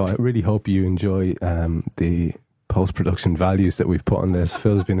 So I really hope you enjoy the post-production values that we've put on this.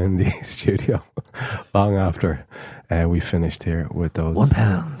 Phil's been in the studio long after we finished here with those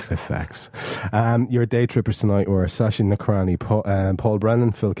 £1 effects. Your day trippers tonight were Sashi Nakarani, Paul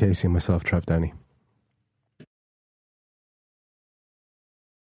Brennan, Phil Casey and myself, Trev Downey.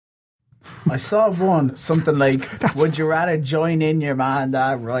 I saw something like, would you rather join in your man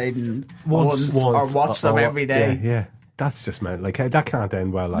that riding once or watch them every day? Yeah. That's just meant like that can't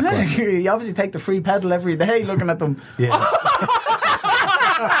end well. Like that. You obviously take the free pedal every day looking at them. Yeah.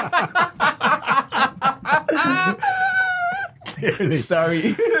 Clearly.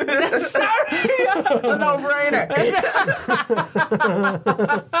 Sorry. It's a no-brainer.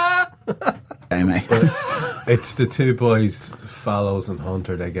 Hey, mate. It's the two boys, Fallows and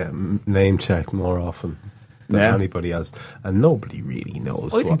Hunter, they get name checked more often than anybody else, and nobody really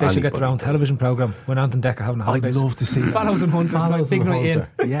knows. I think they should get their own television programme when Anton Decker having a holidays. I'd love to see Fallows and Hunter, like big night in.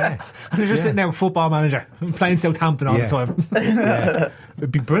 Yeah. And they're just sitting there with Football Manager playing Southampton all the time. Yeah.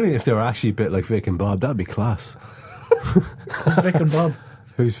 It'd be brilliant if they were actually a bit like Vic and Bob. That'd be class. Who's Vic and Bob?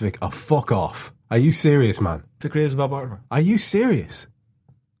 Who's Vic? Oh, fuck off. Are you serious, man? Vic Reeves and Bob Mortimer. Are you serious?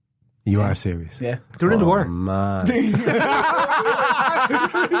 You are serious? Yeah. They're in the war. Man.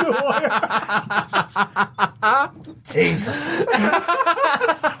 Jesus.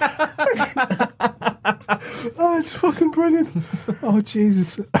 Oh, it's fucking brilliant. Oh,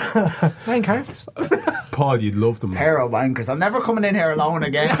 Jesus. Playing cards. Paul, you'd love them. Pair of wankers. I'm never coming in here alone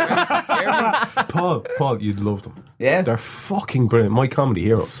again. Paul, you'd love them. Yeah? They're fucking brilliant. My comedy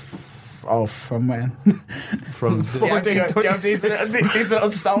heroes. Oh, from when? From Do you have these little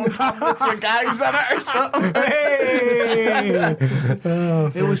stone tablets with gags on it or something? Hey!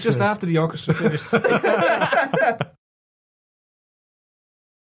 It was just after the orchestra finished.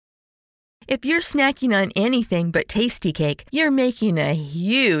 If you're snacking on anything but Tasty Cake, you're making a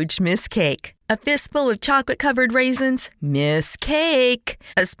huge mistake. A fistful of chocolate-covered raisins? Miss Cake.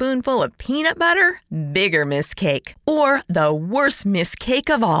 A spoonful of peanut butter? Bigger miss cake. Or the worst miss cake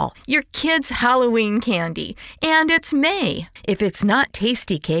of all, your kid's Halloween candy. And it's May. If it's not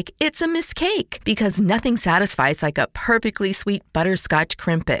Tasty Cake, it's a miss cake. Because nothing satisfies like a perfectly sweet butterscotch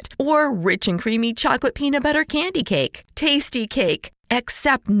crimpet. Or rich and creamy chocolate peanut butter candy cake. Tasty Cake.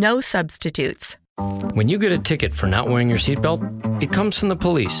 Accept no substitutes. When you get a ticket for not wearing your seatbelt, it comes from the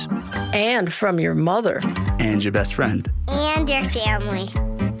police. And from your mother. And your best friend. And your family.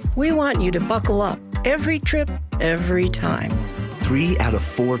 We want you to buckle up every trip, every time. 3 out of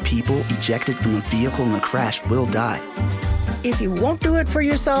 4 people ejected from a vehicle in a crash will die. If you won't do it for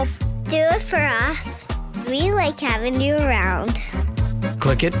yourself, do it for us. We like having you around.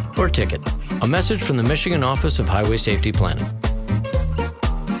 Click it or ticket. A message from the Michigan Office of Highway Safety Planning.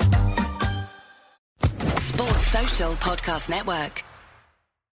 Sports Social Podcast Network.